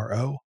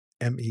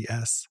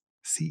MESCENT.com.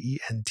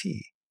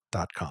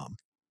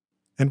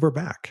 And we're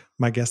back.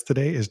 My guest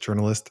today is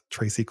journalist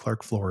Tracy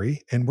Clark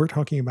Flory, and we're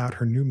talking about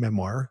her new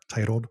memoir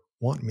titled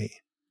Want Me.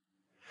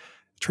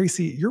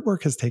 Tracy, your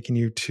work has taken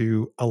you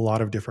to a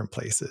lot of different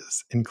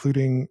places,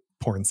 including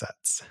porn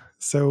sets.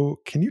 So,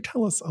 can you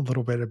tell us a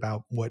little bit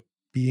about what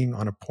being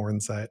on a porn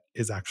set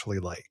is actually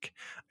like?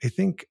 I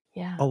think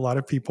a lot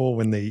of people,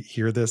 when they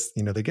hear this,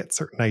 they get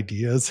certain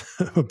ideas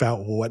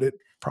about what it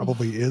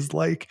probably is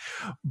like.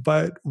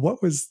 But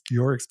what was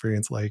your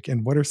experience like?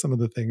 And what are some of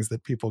the things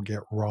that people get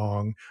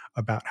wrong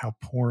about how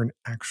porn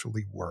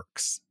actually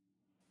works?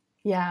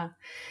 Yeah.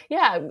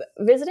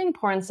 Visiting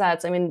porn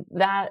sets, I mean,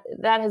 that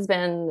has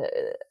been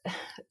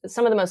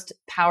some of the most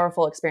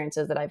powerful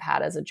experiences that I've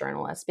had as a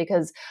journalist,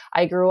 because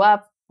I grew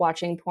up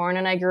watching porn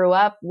and I grew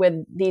up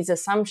with these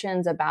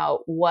assumptions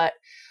about what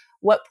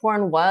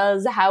porn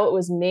was, how it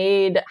was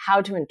made, how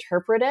to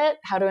interpret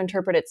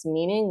its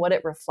meaning, what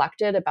it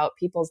reflected about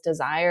people's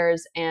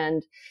desires,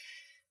 and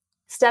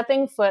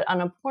stepping foot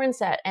on a porn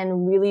set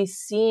and really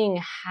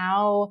seeing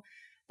how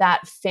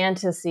that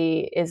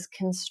fantasy is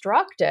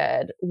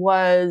constructed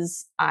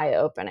was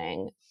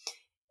eye-opening.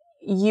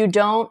 You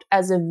don't,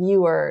 as a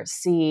viewer,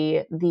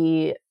 see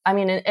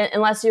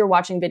unless you're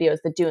watching videos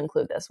that do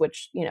include this,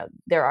 which,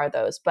 there are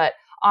those, but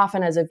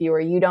often as a viewer,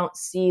 you don't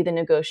see the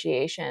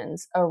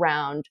negotiations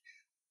around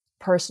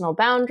personal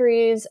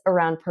boundaries,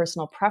 around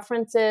personal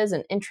preferences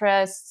and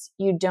interests.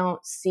 You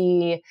don't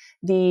see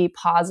the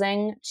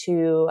pausing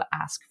to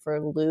ask for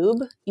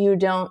lube. You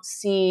don't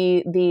see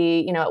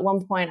at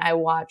one point I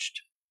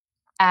watched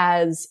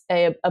as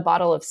a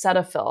bottle of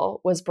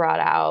Cetaphil was brought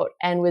out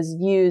and was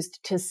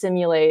used to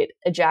simulate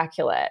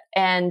ejaculate.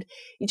 And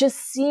just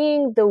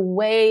seeing the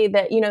way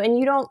that, and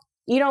you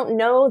don't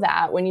know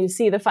that when you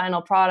see the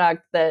final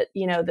product that,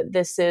 that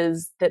this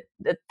is, that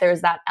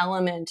there's that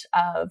element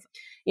of,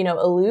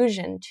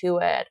 illusion to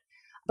it.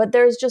 But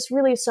there's just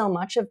really so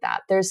much of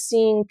that. There's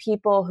seeing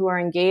people who are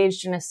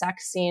engaged in a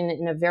sex scene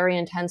in a very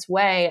intense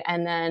way,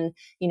 and then,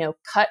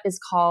 cut is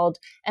called,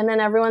 and then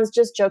everyone's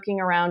just joking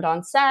around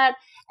on set,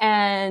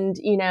 and,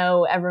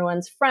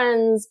 everyone's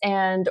friends,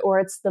 or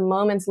it's the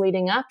moments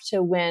leading up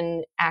to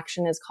when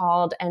action is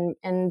called,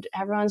 and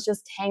everyone's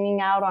just hanging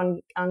out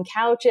on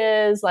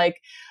couches,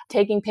 like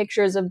taking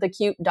pictures of the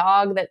cute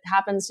dog that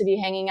happens to be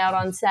hanging out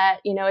on set.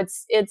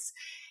 It's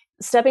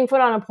stepping foot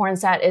on a porn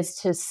set is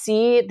to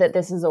see that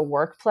this is a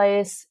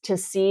workplace, to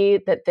see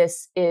that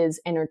this is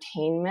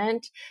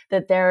entertainment,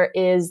 that there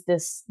is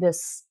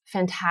this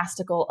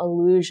fantastical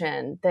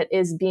illusion that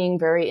is being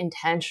very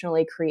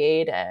intentionally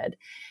created.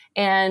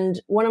 And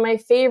one of my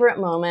favorite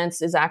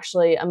moments is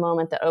actually a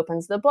moment that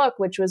opens the book,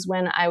 which was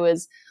when I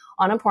was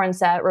on a porn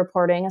set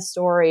reporting a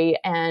story,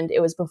 and it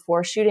was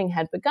before shooting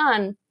had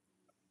begun.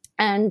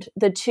 And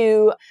the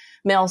two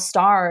male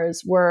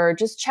stars were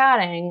just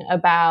chatting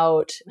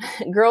about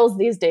girls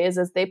these days,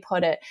 as they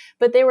put it.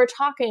 But they were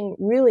talking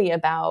really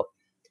about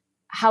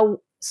how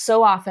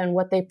so often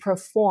what they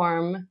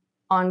perform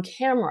on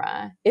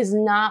camera is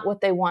not what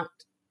they want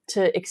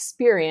to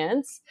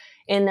experience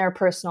in their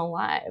personal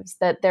lives.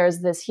 That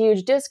there's this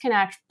huge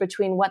disconnect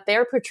between what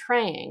they're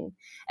portraying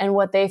and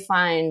what they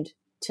find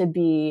to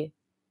be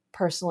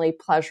personally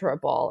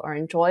pleasurable or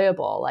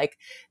enjoyable, like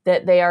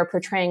that they are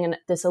portraying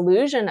this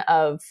illusion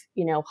of,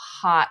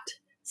 hot,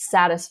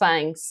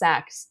 satisfying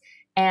sex,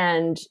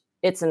 and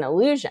it's an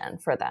illusion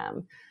for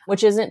them,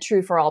 which isn't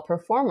true for all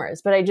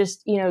performers. But I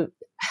just,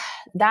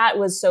 that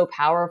was so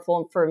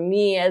powerful for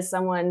me as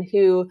someone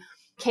who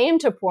came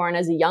to porn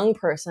as a young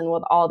person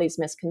with all these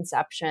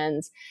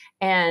misconceptions.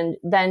 And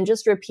then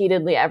just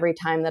repeatedly, every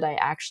time that I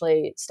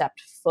actually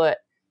stepped foot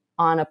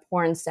on a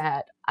porn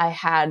set, I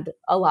had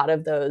a lot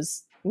of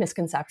those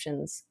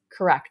misconceptions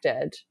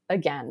corrected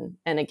again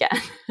and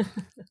again.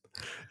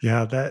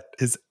 Yeah, that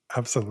is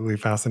absolutely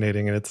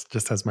fascinating. And it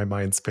just has my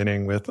mind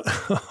spinning with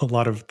a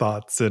lot of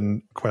thoughts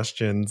and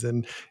questions.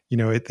 And,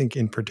 I think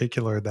in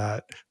particular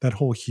that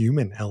whole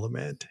human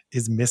element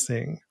is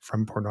missing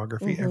from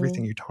pornography. Mm-hmm.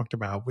 Everything you talked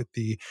about with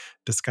the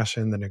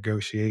discussion, the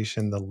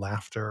negotiation, the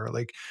laughter,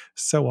 like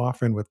so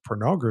often with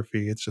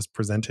pornography, it's just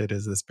presented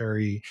as this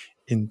very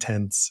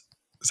intense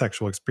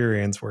sexual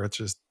experience where it's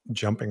just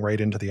jumping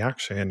right into the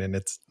action and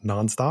it's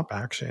nonstop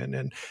action.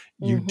 And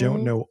you mm-hmm.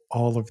 don't know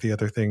all of the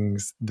other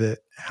things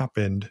that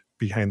happened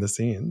behind the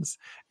scenes.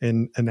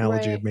 An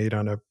analogy I've made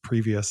on a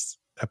previous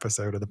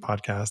episode of the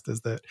podcast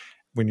is that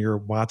when you're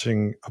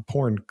watching a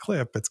porn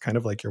clip, it's kind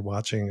of like you're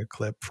watching a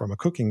clip from a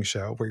cooking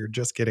show where you're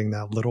just getting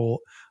that little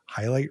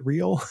highlight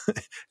reel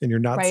and you're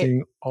not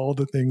seeing all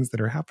the things that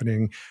are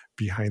happening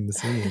behind the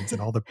scenes and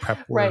all the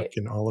prep work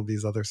and all of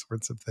these other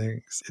sorts of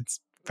things. It's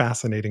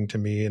fascinating to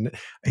me. And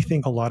I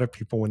think a lot of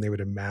people, when they would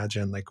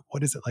imagine, like,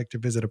 what is it like to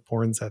visit a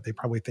porn set? They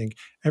probably think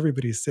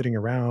everybody's sitting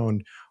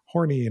around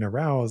horny and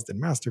aroused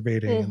and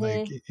masturbating. Mm-hmm.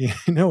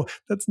 And like,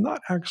 that's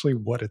not actually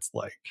what it's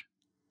like.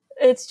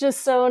 It's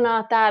just so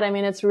not that. I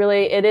mean,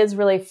 it is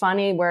really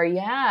funny where,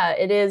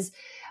 it is,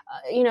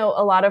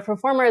 a lot of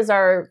performers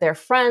they're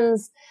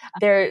friends.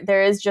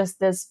 There is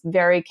just this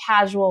very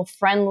casual,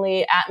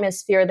 friendly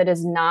atmosphere that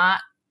is not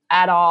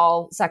at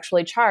all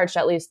sexually charged,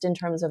 at least in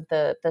terms of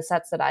the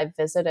sets that I've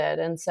visited.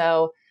 And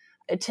so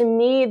to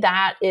me,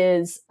 that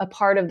is a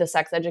part of the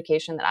sex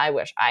education that I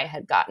wish I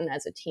had gotten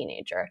as a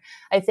teenager.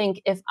 I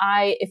think if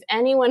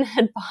anyone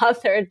had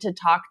bothered to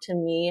talk to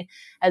me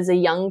as a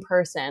young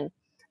person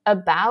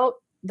about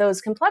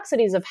those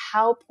complexities of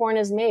how porn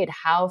is made,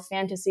 how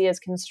fantasy is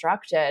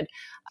constructed,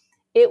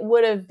 it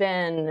would have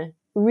been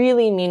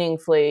really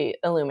meaningfully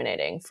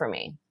illuminating for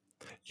me.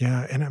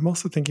 Yeah. And I'm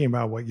also thinking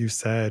about what you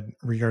said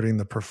regarding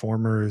the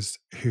performers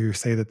who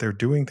say that they're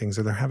doing things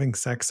or they're having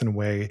sex in a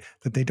way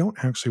that they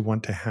don't actually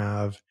want to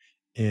have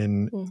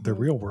in the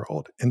Mm-hmm. real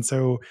world. And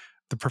so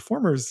the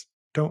performers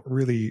don't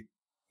really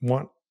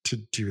want to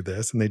do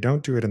this and they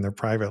don't do it in their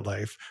private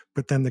life.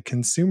 But then the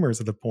consumers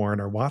of the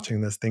porn are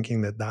watching this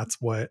thinking that that's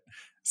what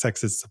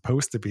sex is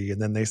supposed to be.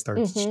 And then they start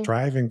Mm-hmm.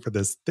 striving for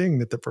this thing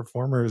that the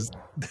performers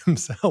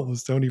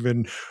themselves don't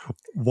even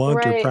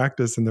want or Right.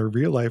 practice in their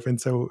real life.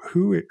 And so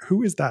who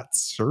is that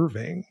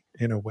serving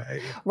in a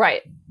way?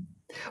 Right.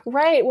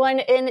 Right. Well,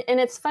 and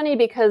it's funny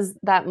because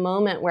that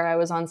moment where I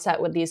was on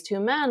set with these two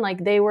men,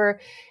 like they were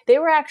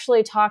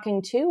actually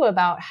talking too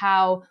about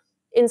how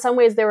in some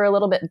ways they were a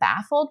little bit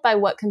baffled by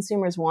what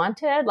consumers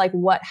wanted, like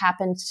what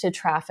happened to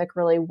traffic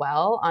really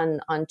well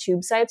on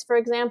tube sites, for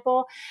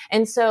example.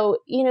 And so,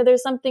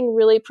 there's something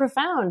really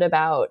profound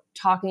about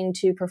talking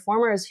to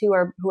performers who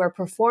are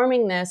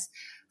performing this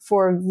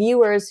for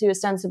viewers who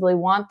ostensibly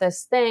want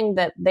this thing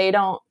that they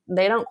don't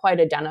quite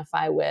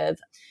identify with.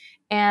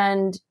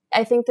 And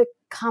I think the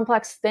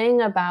complex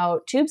thing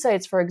about tube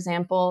sites, for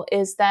example,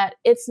 is that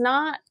it's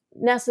not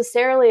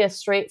necessarily a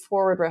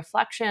straightforward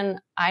reflection,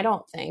 I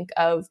don't think,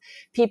 of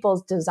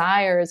people's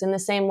desires in the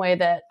same way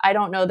that I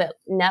don't know that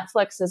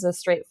Netflix is a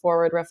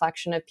straightforward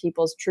reflection of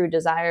people's true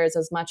desires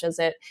as much as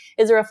it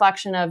is a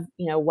reflection of,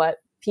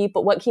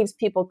 what keeps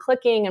people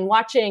clicking and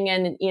watching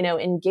and,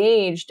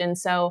 engaged. And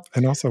so,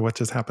 And also what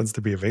just happens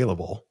to be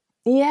available.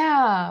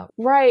 yeah,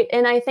 right.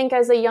 And I think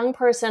as a young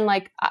person,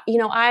 like,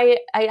 I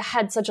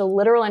had such a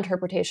literal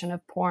interpretation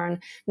of porn,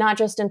 not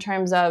just in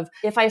terms of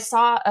if I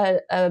saw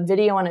a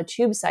video on a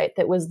tube site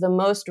that was the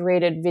most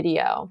rated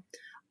video,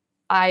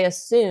 I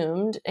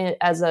assumed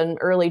as an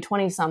early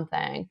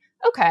 20-something,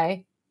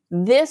 okay,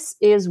 this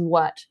is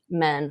what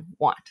men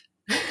want.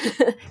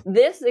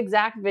 This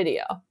exact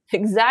video,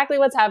 exactly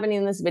what's happening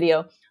in this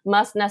video,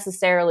 must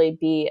necessarily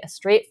be a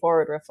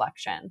straightforward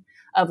reflection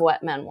of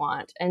what men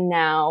want. And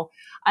now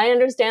I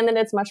understand that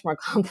it's much more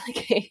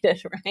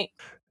complicated, right?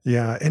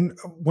 Yeah. And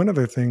one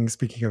other thing,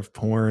 speaking of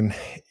porn,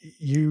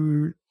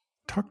 you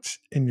talked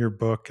in your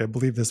book, I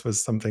believe this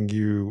was something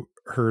you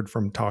heard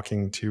from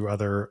talking to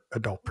other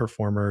adult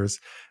performers.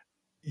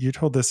 You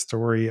told this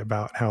story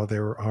about how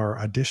there are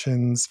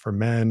auditions for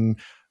men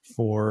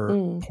for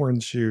Mm. porn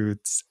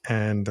shoots,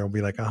 and there'll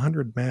be like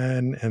 100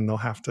 men, and they'll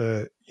have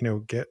to,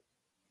 get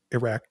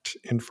erect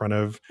in front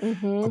of a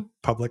Mm-hmm.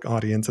 public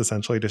audience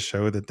essentially to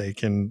show that they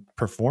can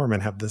perform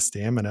and have the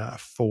stamina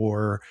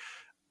for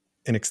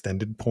an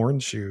extended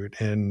porn shoot.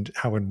 And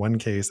how in one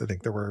case, I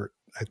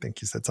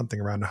think you said something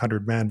around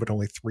 100 men, but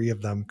only 3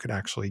 of them could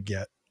actually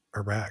get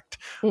erect.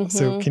 So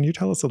Mm-hmm. can you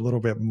tell us a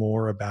little bit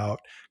more about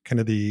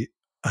kind of the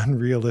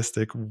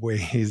unrealistic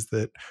ways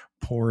that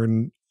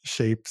porn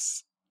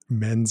shapes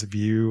men's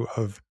view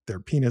of their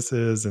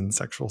penises and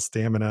sexual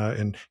stamina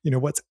and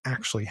what's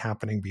actually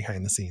happening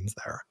behind the scenes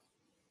there?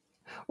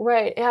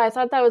 Right. Yeah, I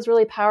thought that was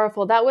really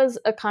powerful. That was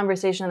a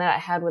conversation that I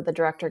had with the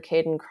director,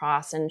 Caden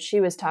Cross, and she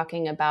was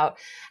talking about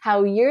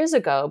how years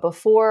ago,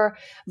 before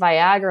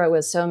Viagra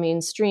was so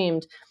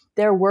mainstreamed,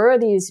 there were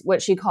these,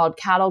 what she called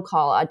cattle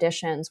call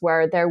auditions,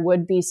 where there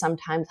would be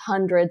sometimes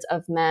hundreds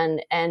of men.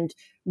 And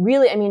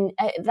really, I mean,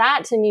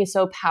 that to me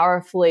so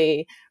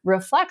powerfully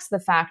reflects the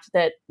fact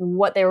that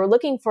what they were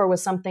looking for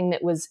was something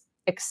that was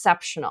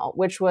exceptional,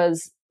 which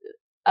was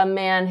a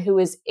man who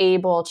is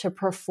able to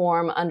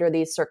perform under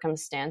these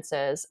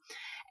circumstances.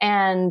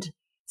 And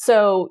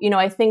so,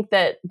 I think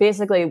that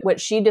basically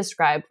what she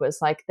described was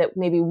like that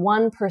maybe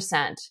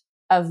 1%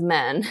 of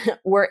men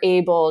were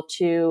able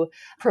to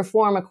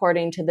perform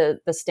according to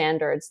the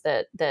standards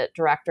that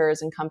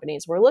directors and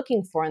companies were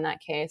looking for in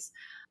that case.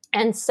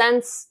 And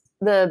since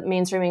the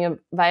mainstreaming of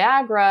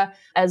Viagra,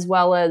 as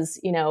well as,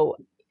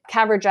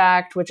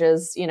 Caverject, which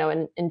is,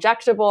 an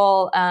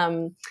injectable,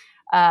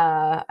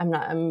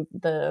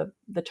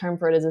 the term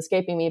for it is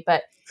escaping me,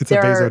 but It's a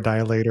there are,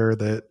 vasodilator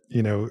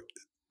that,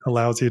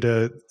 allows you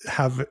to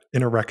have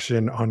an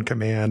erection on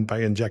command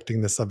by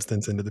injecting the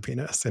substance into the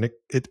penis. And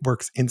it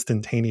works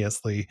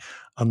instantaneously,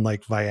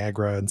 unlike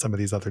Viagra and some of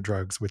these other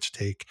drugs, which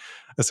take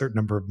a certain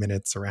number of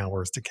minutes or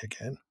hours to kick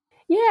in.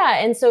 yeah.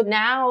 And so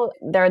now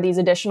there are these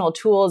additional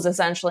tools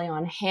essentially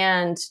on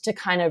hand to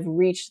kind of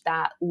reach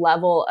that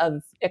level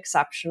of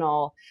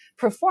exceptional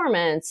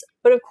performance.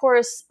 But of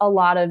course, a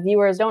lot of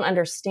viewers don't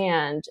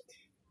understand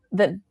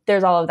that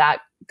there's all of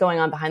that going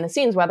on behind the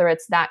scenes, whether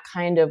it's that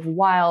kind of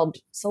wild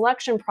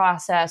selection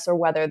process or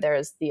whether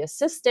there's the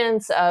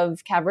assistance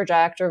of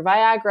Caverject or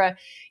Viagra.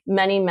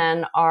 Many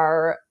men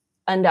are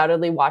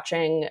undoubtedly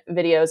watching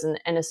videos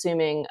and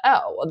assuming,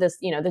 oh, well, this,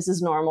 this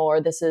is normal,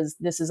 or this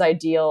is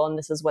ideal, and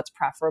this is what's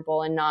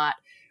preferable, and not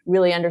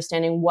really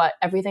understanding what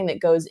everything that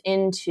goes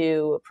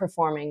into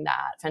performing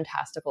that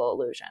fantastical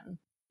illusion.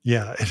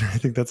 Yeah, and I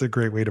think that's a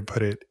great way to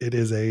put it. It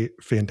is a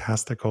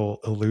fantastical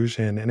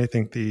illusion. And I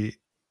think the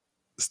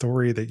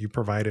story that you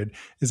provided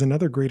is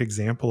another great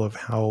example of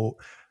how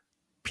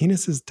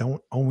penises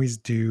don't always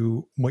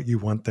do what you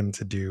want them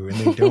to do, and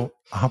they don't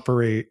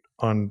operate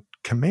on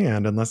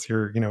command unless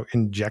you're,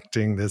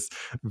 injecting this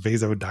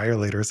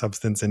vasodilator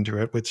substance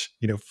into it, which,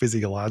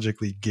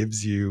 physiologically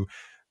gives you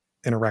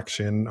an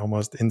erection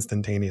almost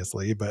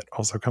instantaneously, but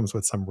also comes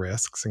with some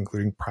risks,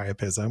 including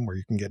priapism, where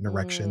you can get an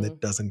erection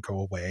that doesn't go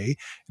away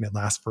and it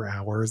lasts for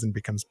hours and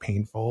becomes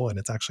painful. And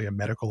it's actually a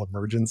medical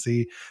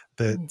emergency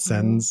that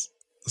sends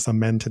some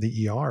men to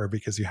the ER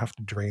because you have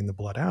to drain the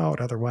blood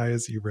out.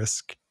 Otherwise, you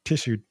risk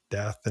tissue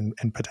death and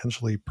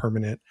potentially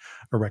permanent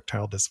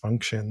erectile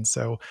dysfunction.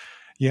 So,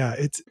 yeah,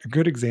 it's a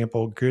good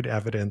example, good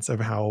evidence of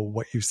how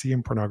what you see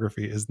in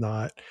pornography is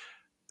not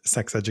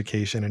sex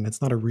education, and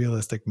it's not a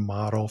realistic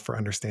model for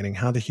understanding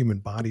how the human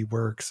body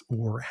works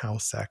or how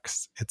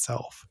sex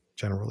itself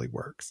generally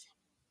works.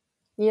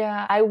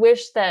 Yeah, I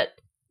wish that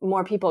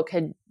more people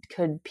could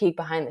peek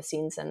behind the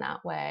scenes in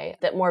that way,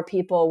 that more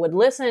people would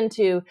listen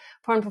to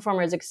porn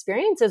performers'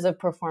 experiences of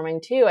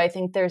performing too. I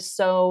think there's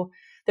so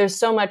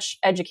much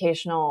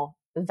educational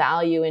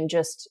value in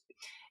just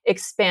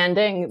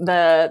expanding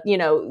the,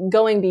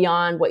 going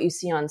beyond what you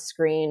see on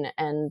screen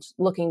and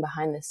looking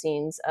behind the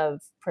scenes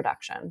of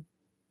production.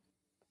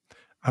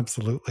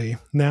 Absolutely.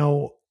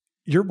 Now,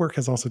 your work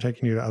has also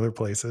taken you to other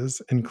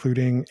places,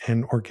 including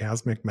an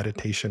orgasmic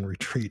meditation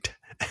retreat.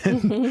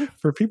 And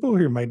for people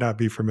who might not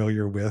be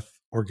familiar with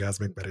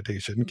orgasmic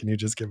meditation, can you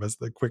just give us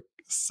the quick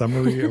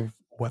summary of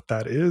what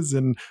that is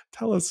and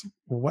tell us,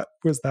 what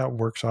was that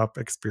workshop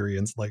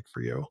experience like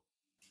for you?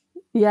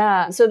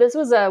 Yeah. So this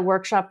was a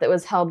workshop that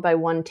was held by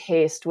One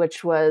Taste,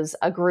 which was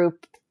a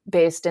group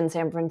based in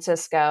San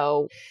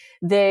Francisco.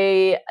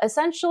 They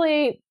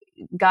essentially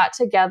got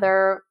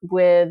together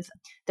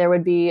there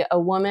would be a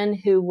woman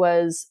who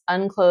was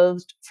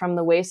unclothed from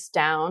the waist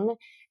down,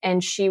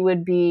 and she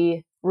would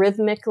be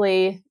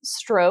rhythmically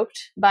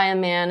stroked by a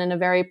man in a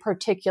very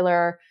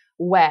particular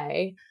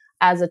way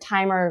as a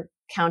timer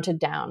counted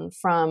down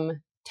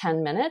from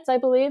 10 minutes, I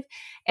believe.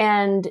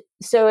 And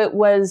so it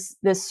was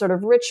this sort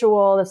of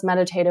ritual, this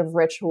meditative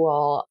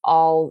ritual,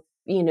 all,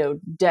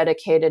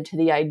 dedicated to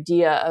the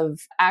idea of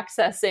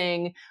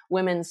accessing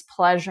women's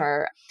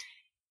pleasure.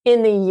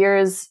 In the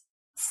years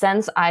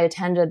since I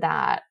attended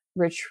that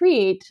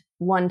retreat,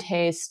 One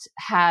Taste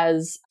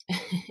has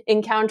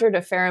encountered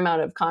a fair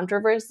amount of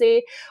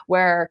controversy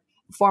where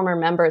former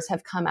members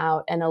have come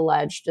out and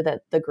alleged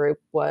that the group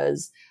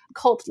was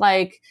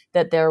cult-like,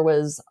 that there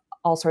was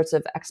all sorts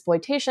of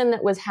exploitation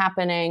that was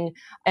happening.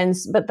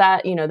 But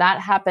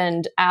that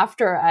happened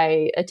after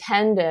I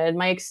attended.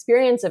 My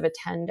experience of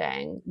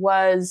attending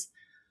was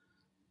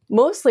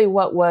mostly,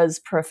 what was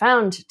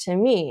profound to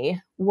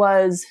me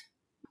was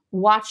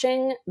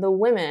watching the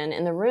women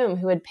in the room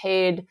who had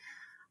paid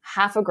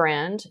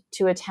 $500,000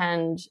 to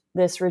attend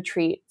this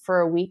retreat for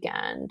a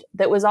weekend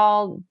that was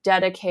all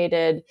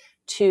dedicated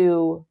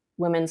to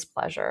women's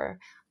pleasure.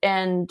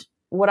 And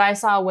what I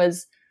saw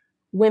was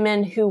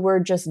women who were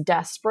just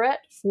desperate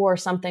for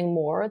something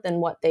more than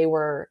what they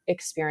were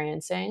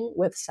experiencing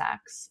with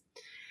sex.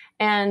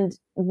 And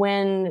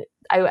when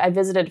I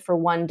visited for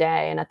one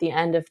day, and at the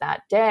end of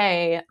that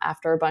day,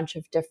 after a bunch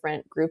of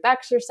different group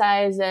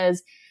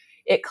exercises,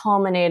 it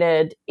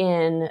culminated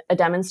in a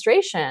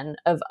demonstration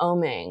of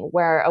oming,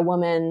 where a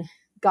woman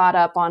got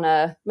up on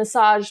a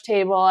massage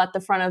table at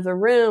the front of the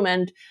room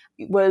and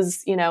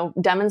was,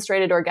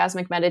 demonstrated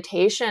orgasmic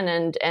meditation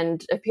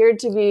and appeared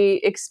to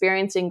be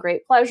experiencing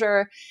great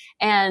pleasure.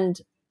 And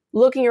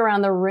looking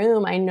around the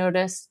room, I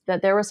noticed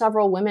that there were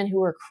several women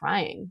who were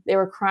crying. They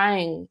were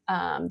crying.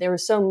 They were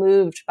so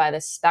moved by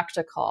the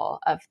spectacle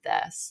of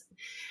this.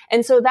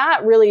 And so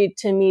that really,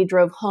 to me,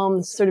 drove home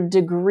the sort of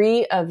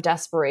degree of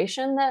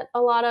desperation that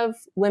a lot of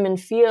women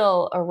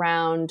feel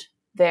around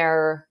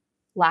their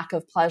lack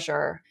of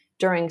pleasure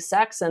during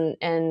sex,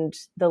 and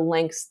the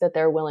lengths that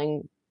they're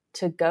willing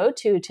to go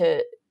to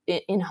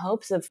in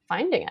hopes of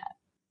finding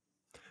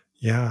it.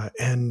 Yeah.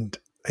 And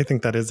I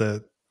think that is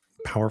a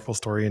powerful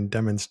story and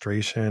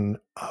demonstration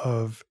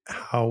of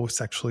how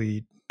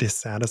sexually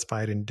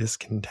dissatisfied and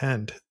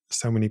discontent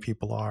so many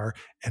people are,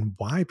 and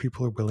why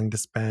people are willing to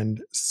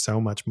spend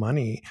so much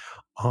money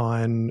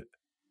on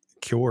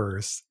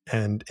cures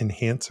and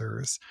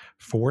enhancers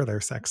for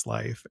their sex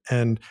life.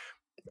 And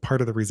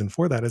part of the reason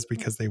for that is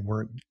because they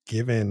weren't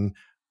given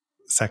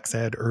sex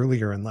ed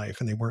earlier in life,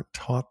 and they weren't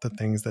taught the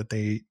things that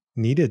they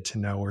needed to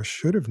know or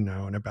should have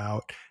known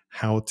about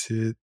how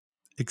to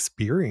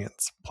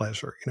experience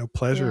pleasure.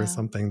 Pleasure is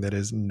something that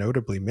is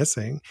notably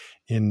missing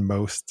in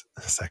most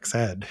sex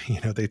ed.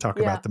 They talk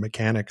about the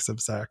mechanics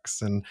of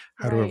sex and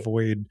how to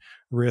avoid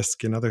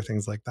risk and other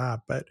things like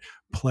that. But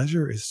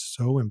pleasure is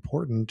so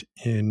important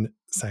in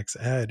sex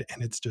ed,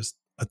 and it's just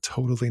a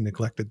totally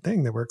neglected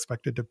thing that we're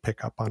expected to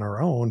pick up on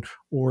our own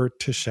or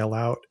to shell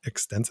out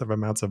extensive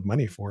amounts of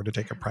money for to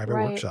take a private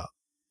Right. workshop.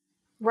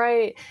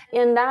 Right.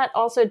 And that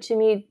also to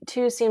me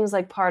too seems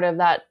like part of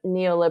that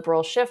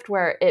neoliberal shift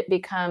where it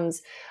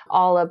becomes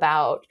all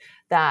about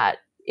that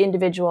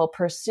individual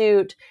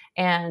pursuit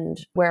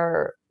and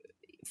where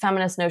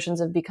feminist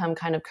notions have become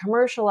kind of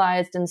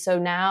commercialized. And so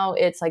now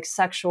it's like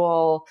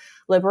sexual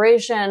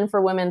liberation for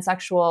women,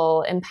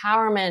 sexual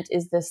empowerment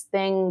is this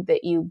thing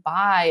that you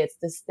buy. It's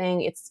this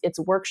thing, it's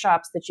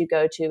workshops that you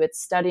go to, it's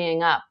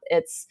studying up.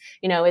 It's,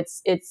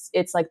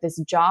 it's like this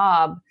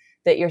job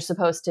that you're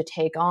supposed to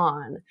take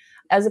on,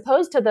 as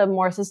opposed to the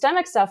more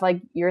systemic stuff,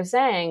 like you're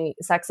saying,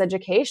 sex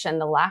education,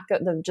 the lack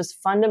of the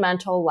just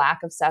fundamental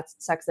lack of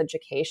sex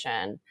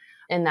education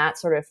and that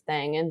sort of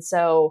thing. And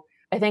so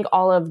I think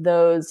all of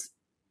those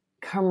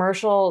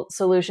commercial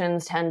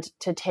solutions tend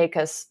to take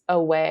us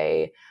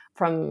away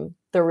from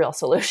the real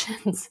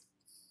solutions.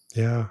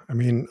 Yeah. I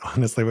mean,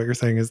 honestly, what you're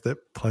saying is that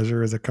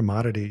pleasure is a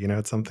commodity.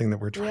 It's something that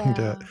we're trying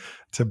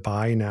to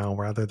buy now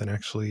rather than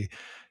actually,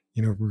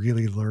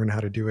 really learn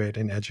how to do it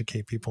and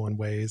educate people in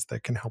ways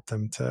that can help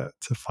them to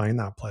find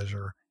that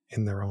pleasure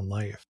in their own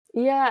life.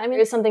 Yeah, I mean,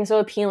 there's something so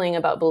appealing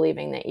about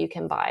believing that you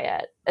can buy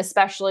it,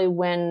 especially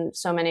when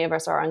so many of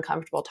us are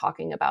uncomfortable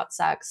talking about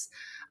sex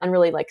and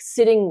really like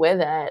sitting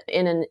with it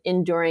in an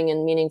enduring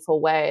and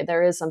meaningful way.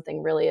 There is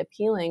something really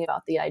appealing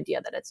about the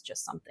idea that it's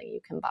just something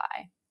you can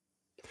buy.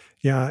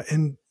 Yeah.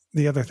 And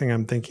the other thing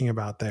I'm thinking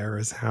about there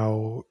is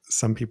how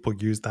some people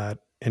use that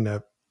in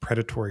a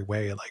predatory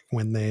way, like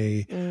when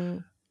they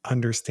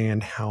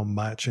understand how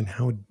much and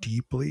how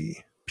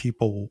deeply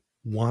people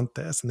want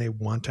this and they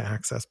want to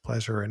access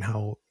pleasure and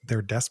how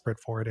they're desperate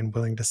for it and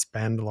willing to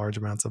spend large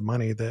amounts of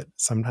money, that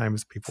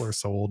sometimes people are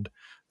sold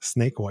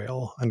snake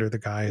oil under the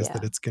guise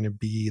that it's going to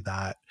be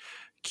that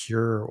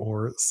cure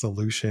or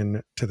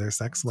solution to their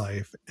sex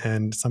life.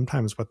 And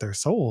sometimes what they're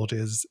sold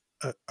is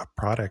a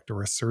product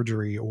or a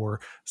surgery or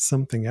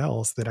something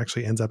else that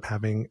actually ends up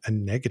having a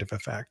negative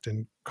effect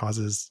and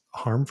causes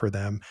harm for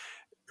them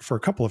for a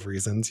couple of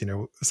reasons.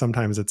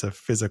 Sometimes it's a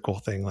physical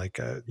thing like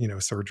a,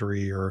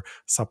 surgery or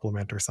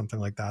supplement or something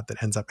like that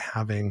that ends up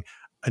having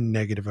a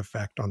negative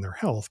effect on their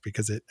health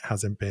because it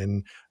hasn't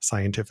been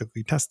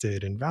scientifically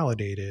tested and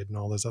validated and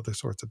all those other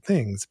sorts of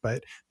things.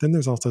 But then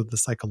there's also the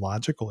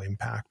psychological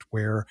impact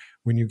where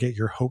when you get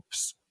your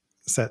hopes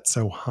set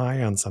so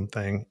high on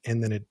something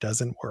and then it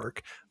doesn't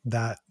work,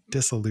 that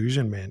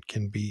disillusionment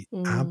can be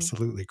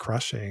absolutely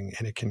crushing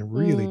and it can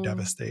really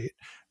devastate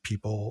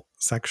people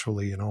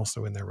sexually and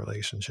also in their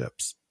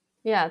relationships.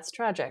 Yeah, it's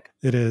tragic.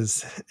 It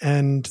is.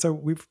 And so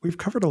we've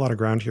covered a lot of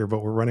ground here,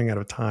 but we're running out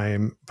of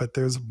time. But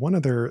there's one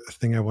other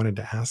thing I wanted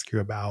to ask you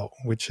about,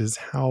 which is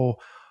how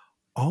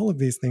all of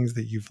these things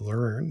that you've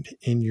learned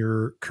in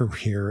your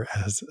career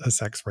as a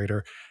sex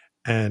writer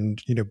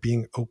and,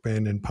 being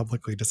open and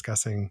publicly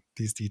discussing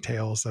these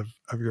details of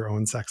your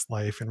own sex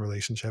life and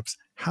relationships,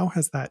 how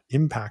has that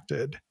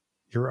impacted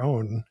your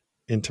own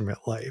intimate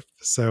life?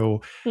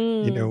 So,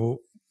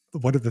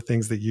 what are the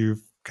things that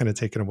you've kind of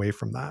taken away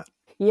from that?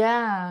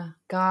 Yeah,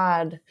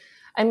 God.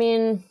 I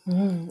mean,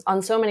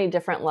 on so many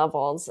different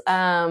levels.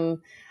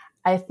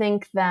 I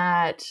think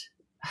that,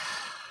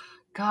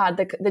 God,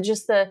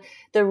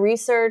 the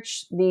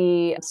research,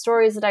 the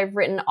stories that I've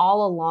written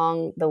all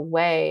along the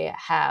way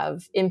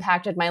have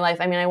impacted my life.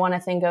 I mean,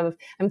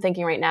 I'm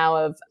thinking right now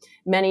of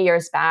many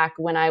years back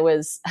when I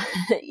was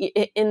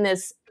in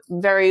this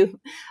very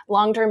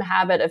long-term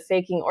habit of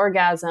faking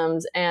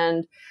orgasms,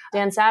 and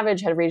Dan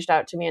Savage had reached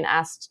out to me and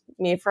asked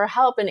me for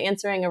help in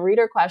answering a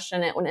reader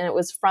question, and it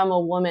was from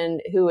a woman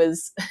who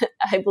was,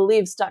 I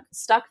believe,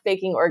 stuck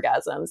faking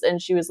orgasms,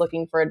 and she was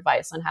looking for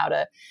advice on how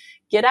to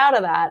get out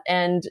of that.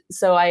 And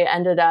so I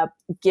ended up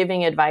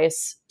giving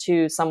advice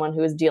to someone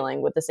who was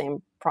dealing with the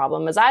same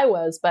problem as I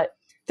was, but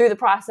through the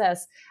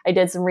process, I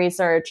did some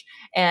research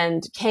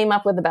and came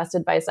up with the best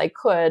advice I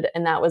could.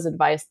 And that was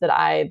advice that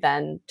I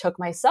then took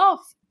myself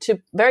to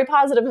very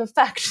positive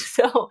effect.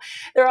 So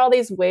there are all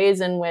these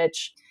ways in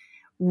which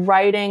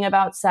writing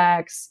about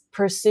sex,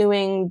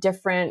 pursuing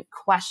different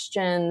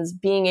questions,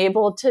 being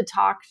able to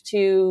talk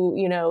to,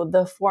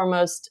 the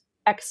foremost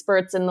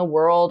experts in the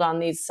world on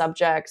these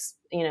subjects,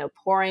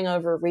 poring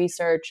over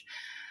research,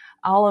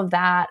 all of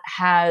that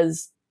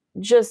has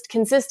just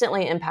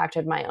consistently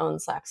impacted my own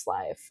sex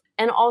life.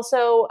 And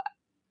also,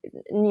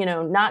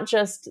 not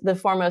just the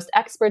foremost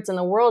experts in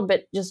the world,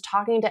 but just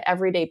talking to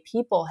everyday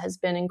people has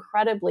been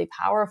incredibly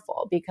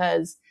powerful,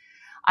 because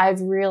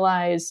I've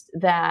realized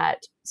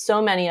that so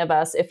many of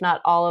us, if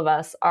not all of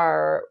us,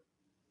 are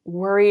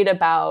worried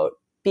about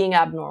being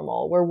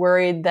abnormal. We're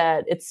worried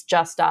that it's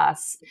just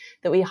us,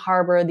 that we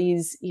harbor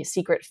these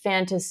secret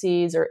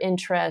fantasies or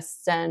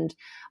interests. And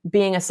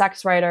being a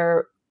sex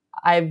writer,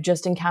 I've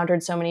just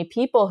encountered so many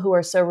people who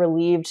are so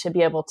relieved to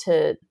be able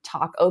to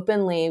talk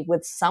openly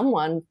with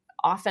someone,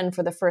 often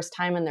for the first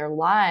time in their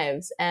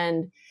lives.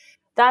 And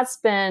that's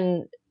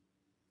been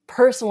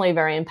personally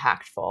very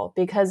impactful,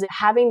 because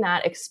having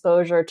that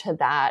exposure to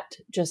that,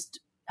 just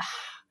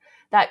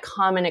that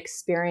common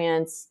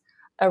experience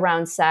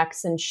around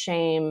sex and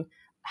shame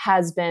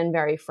has been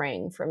very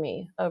freeing for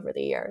me over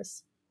the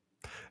years.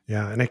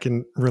 Yeah, and I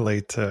can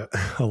relate to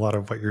a lot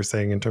of what you're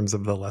saying in terms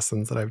of the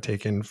lessons that I've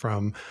taken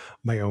from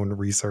my own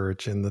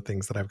research and the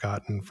things that I've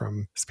gotten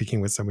from speaking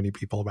with so many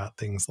people about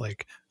things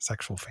like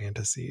sexual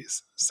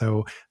fantasies.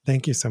 So,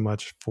 thank you so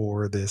much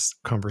for this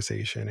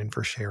conversation and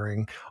for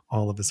sharing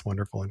all of this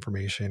wonderful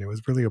information. It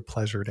was really a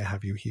pleasure to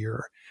have you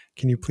here.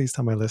 Can you please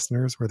tell my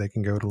listeners where they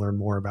can go to learn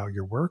more about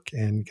your work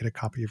and get a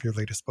copy of your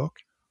latest book?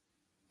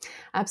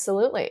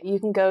 Absolutely. You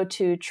can go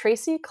to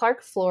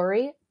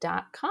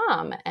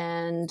tracyclarkfleury.com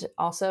and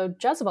also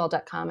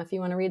Jezebel.com if you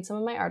want to read some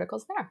of my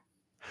articles there.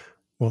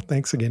 Well,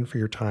 thanks again for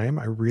your time.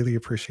 I really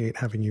appreciate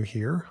having you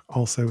here.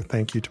 Also,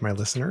 thank you to my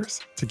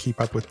listeners. To keep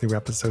up with new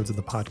episodes of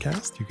the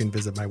podcast, you can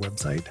visit my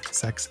website,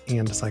 Sex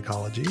and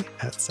Psychology,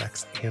 at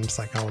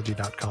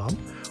sexandpsychology.com,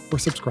 or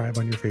subscribe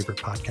on your favorite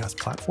podcast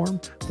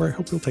platform, where I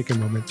hope you'll take a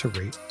moment to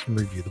rate and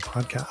review the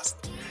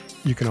podcast.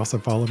 You can also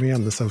follow me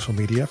on the social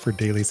media for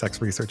daily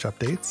sex research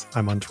updates.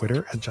 I'm on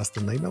Twitter at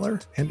Justin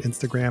Lehmiller and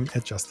Instagram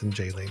at Justin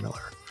J.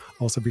 Lehmiller.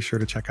 Also, be sure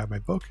to check out my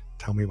book,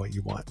 Tell Me What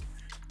You Want.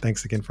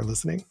 Thanks again for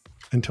listening.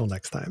 Until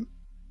next time.